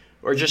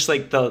or just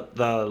like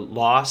the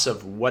loss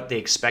of what they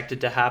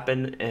expected to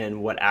happen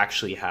and what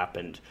actually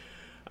happened.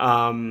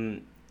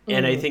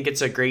 And I think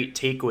it's a great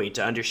takeaway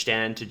to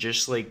understand, to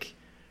just like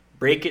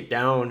break it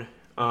down.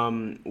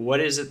 What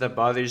is it that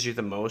bothers you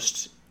the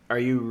most? Are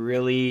you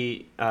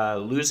really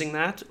losing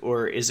that?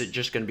 Or is it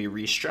just going to be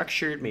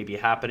restructured, maybe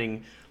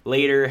happening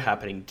later,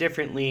 happening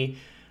differently?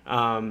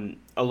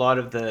 A lot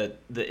of the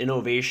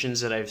innovations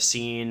that I've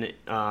seen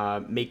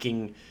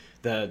making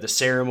the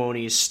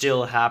ceremonies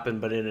still happen,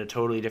 but in a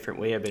totally different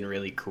way, have been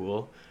really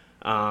cool.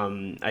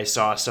 I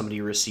saw somebody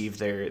receive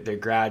their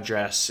grad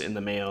dress in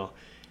the mail,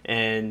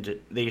 and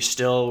they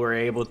still were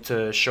able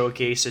to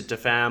showcase it to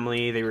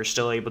family. They were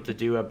still able to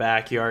do a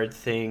backyard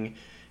thing.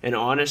 And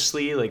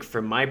honestly, like,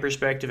 from my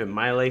perspective and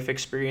my life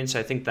experience,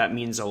 I think that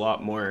means a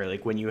lot more.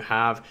 Like, when you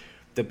have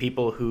the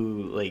people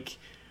who, like,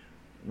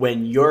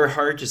 when your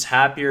heart is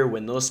happier,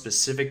 when those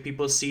specific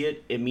people see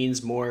it, it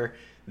means more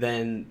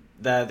than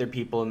the other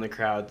people in the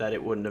crowd that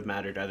it wouldn't have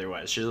mattered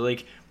otherwise. So,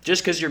 like,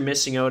 just because you're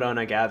missing out on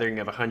a gathering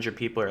of 100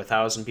 people or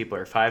 1,000 people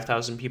or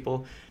 5,000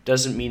 people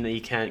doesn't mean that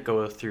you can't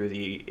go through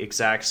the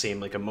exact same,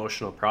 like,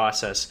 emotional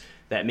process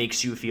that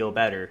makes you feel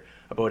better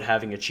about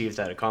having achieved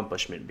that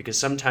accomplishment. Because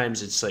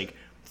sometimes it's like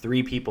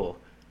 3 people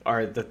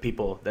are the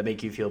people that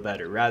make you feel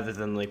better, rather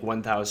than like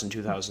 1,000,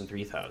 2,000,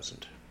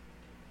 3,000.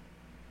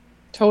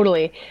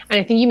 Totally. And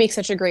I think you make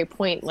such a great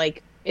point.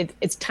 Like,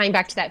 it's tying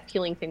back to that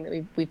feeling thing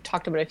that we've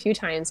talked about a few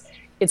times.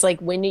 It's like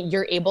when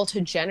you're able to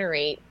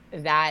generate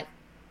that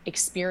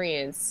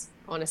experience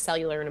on a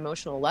cellular and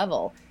emotional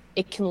level,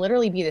 it can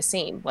literally be the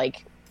same.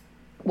 Like,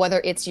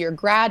 whether it's your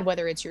grad,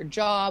 whether it's your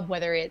job,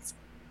 whether it's,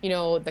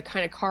 the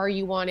kind of car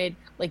you wanted,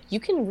 like, you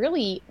can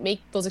really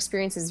make those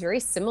experiences very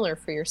similar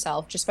for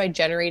yourself just by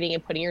generating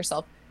and putting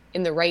yourself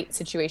in the right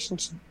situation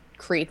to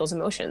create those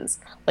emotions.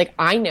 Like,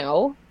 I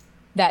know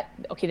that,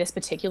 okay, this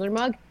particular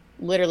mug,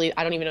 literally,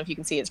 I don't even know if you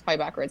can see it, it's probably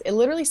backwards. It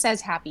literally says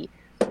happy,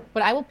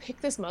 but I will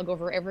pick this mug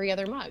over every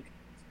other mug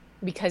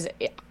because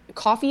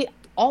coffee,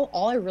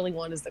 all I really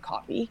want is the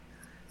coffee.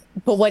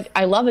 But what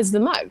I love is the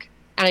mug.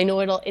 And I know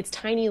it's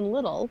tiny and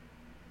little,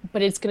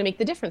 but it's going to make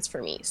the difference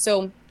for me.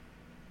 So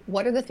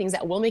what are the things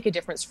that will make a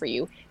difference for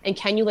you? And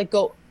can you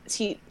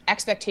see,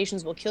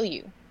 expectations will kill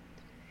you.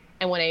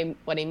 And what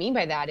I mean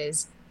by that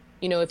is,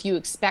 if you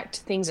expect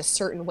things a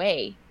certain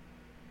way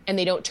and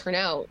they don't turn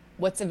out,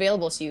 what's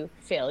available to you?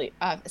 Failure,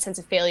 a sense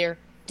of failure,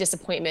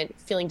 disappointment,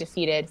 feeling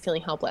defeated,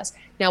 feeling helpless.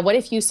 Now, what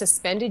if you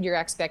suspended your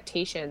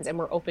expectations and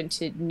were open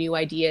to new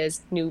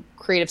ideas, new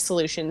creative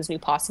solutions, new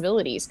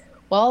possibilities?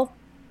 Well,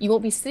 you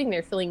won't be sitting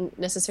there feeling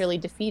necessarily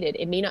defeated.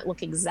 It may not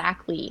look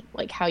exactly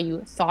like how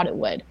you thought it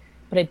would,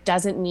 but it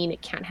doesn't mean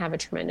it can't have a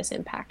tremendous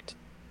impact.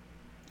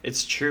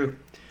 It's true.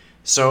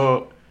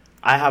 So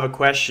I have a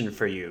question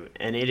for you,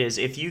 and it is,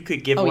 if you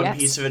could give Oh, one yes.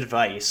 piece of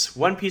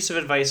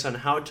advice on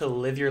how to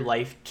live your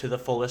life to the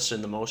fullest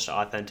in the most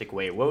authentic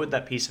way, what would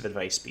that piece of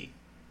advice be?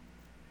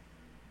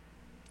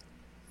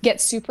 Get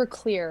super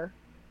clear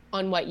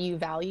on what you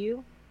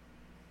value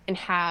and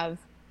have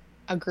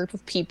a group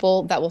of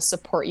people that will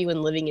support you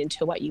in living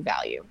into what you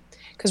value.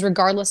 Because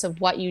regardless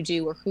of what you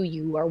do or who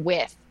you are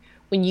with,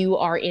 when you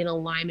are in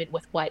alignment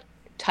with what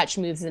touch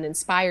moves and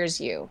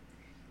inspires you,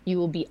 you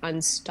will be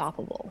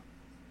unstoppable.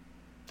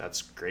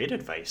 That's great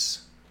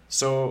advice.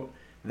 So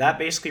that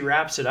basically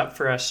wraps it up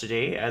for us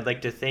today. I'd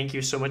like to thank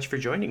you so much for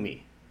joining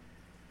me.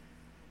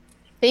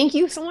 Thank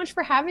you so much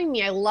for having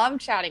me. I love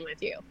chatting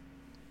with you.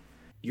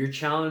 Your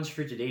challenge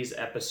for today's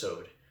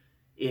episode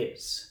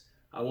is,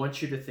 I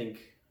want you to think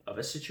of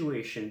a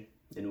situation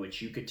in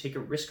which you could take a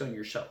risk on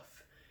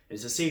yourself.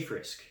 It's a safe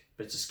risk,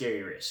 but it's a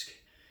scary risk.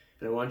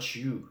 And I want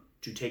you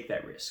to take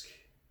that risk.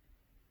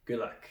 Good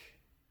luck.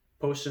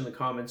 Post in the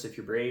comments if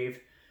you're brave.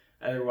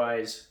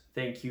 Otherwise,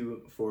 thank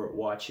you for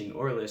watching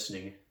or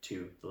listening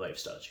to The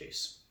Lifestyle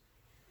Chase.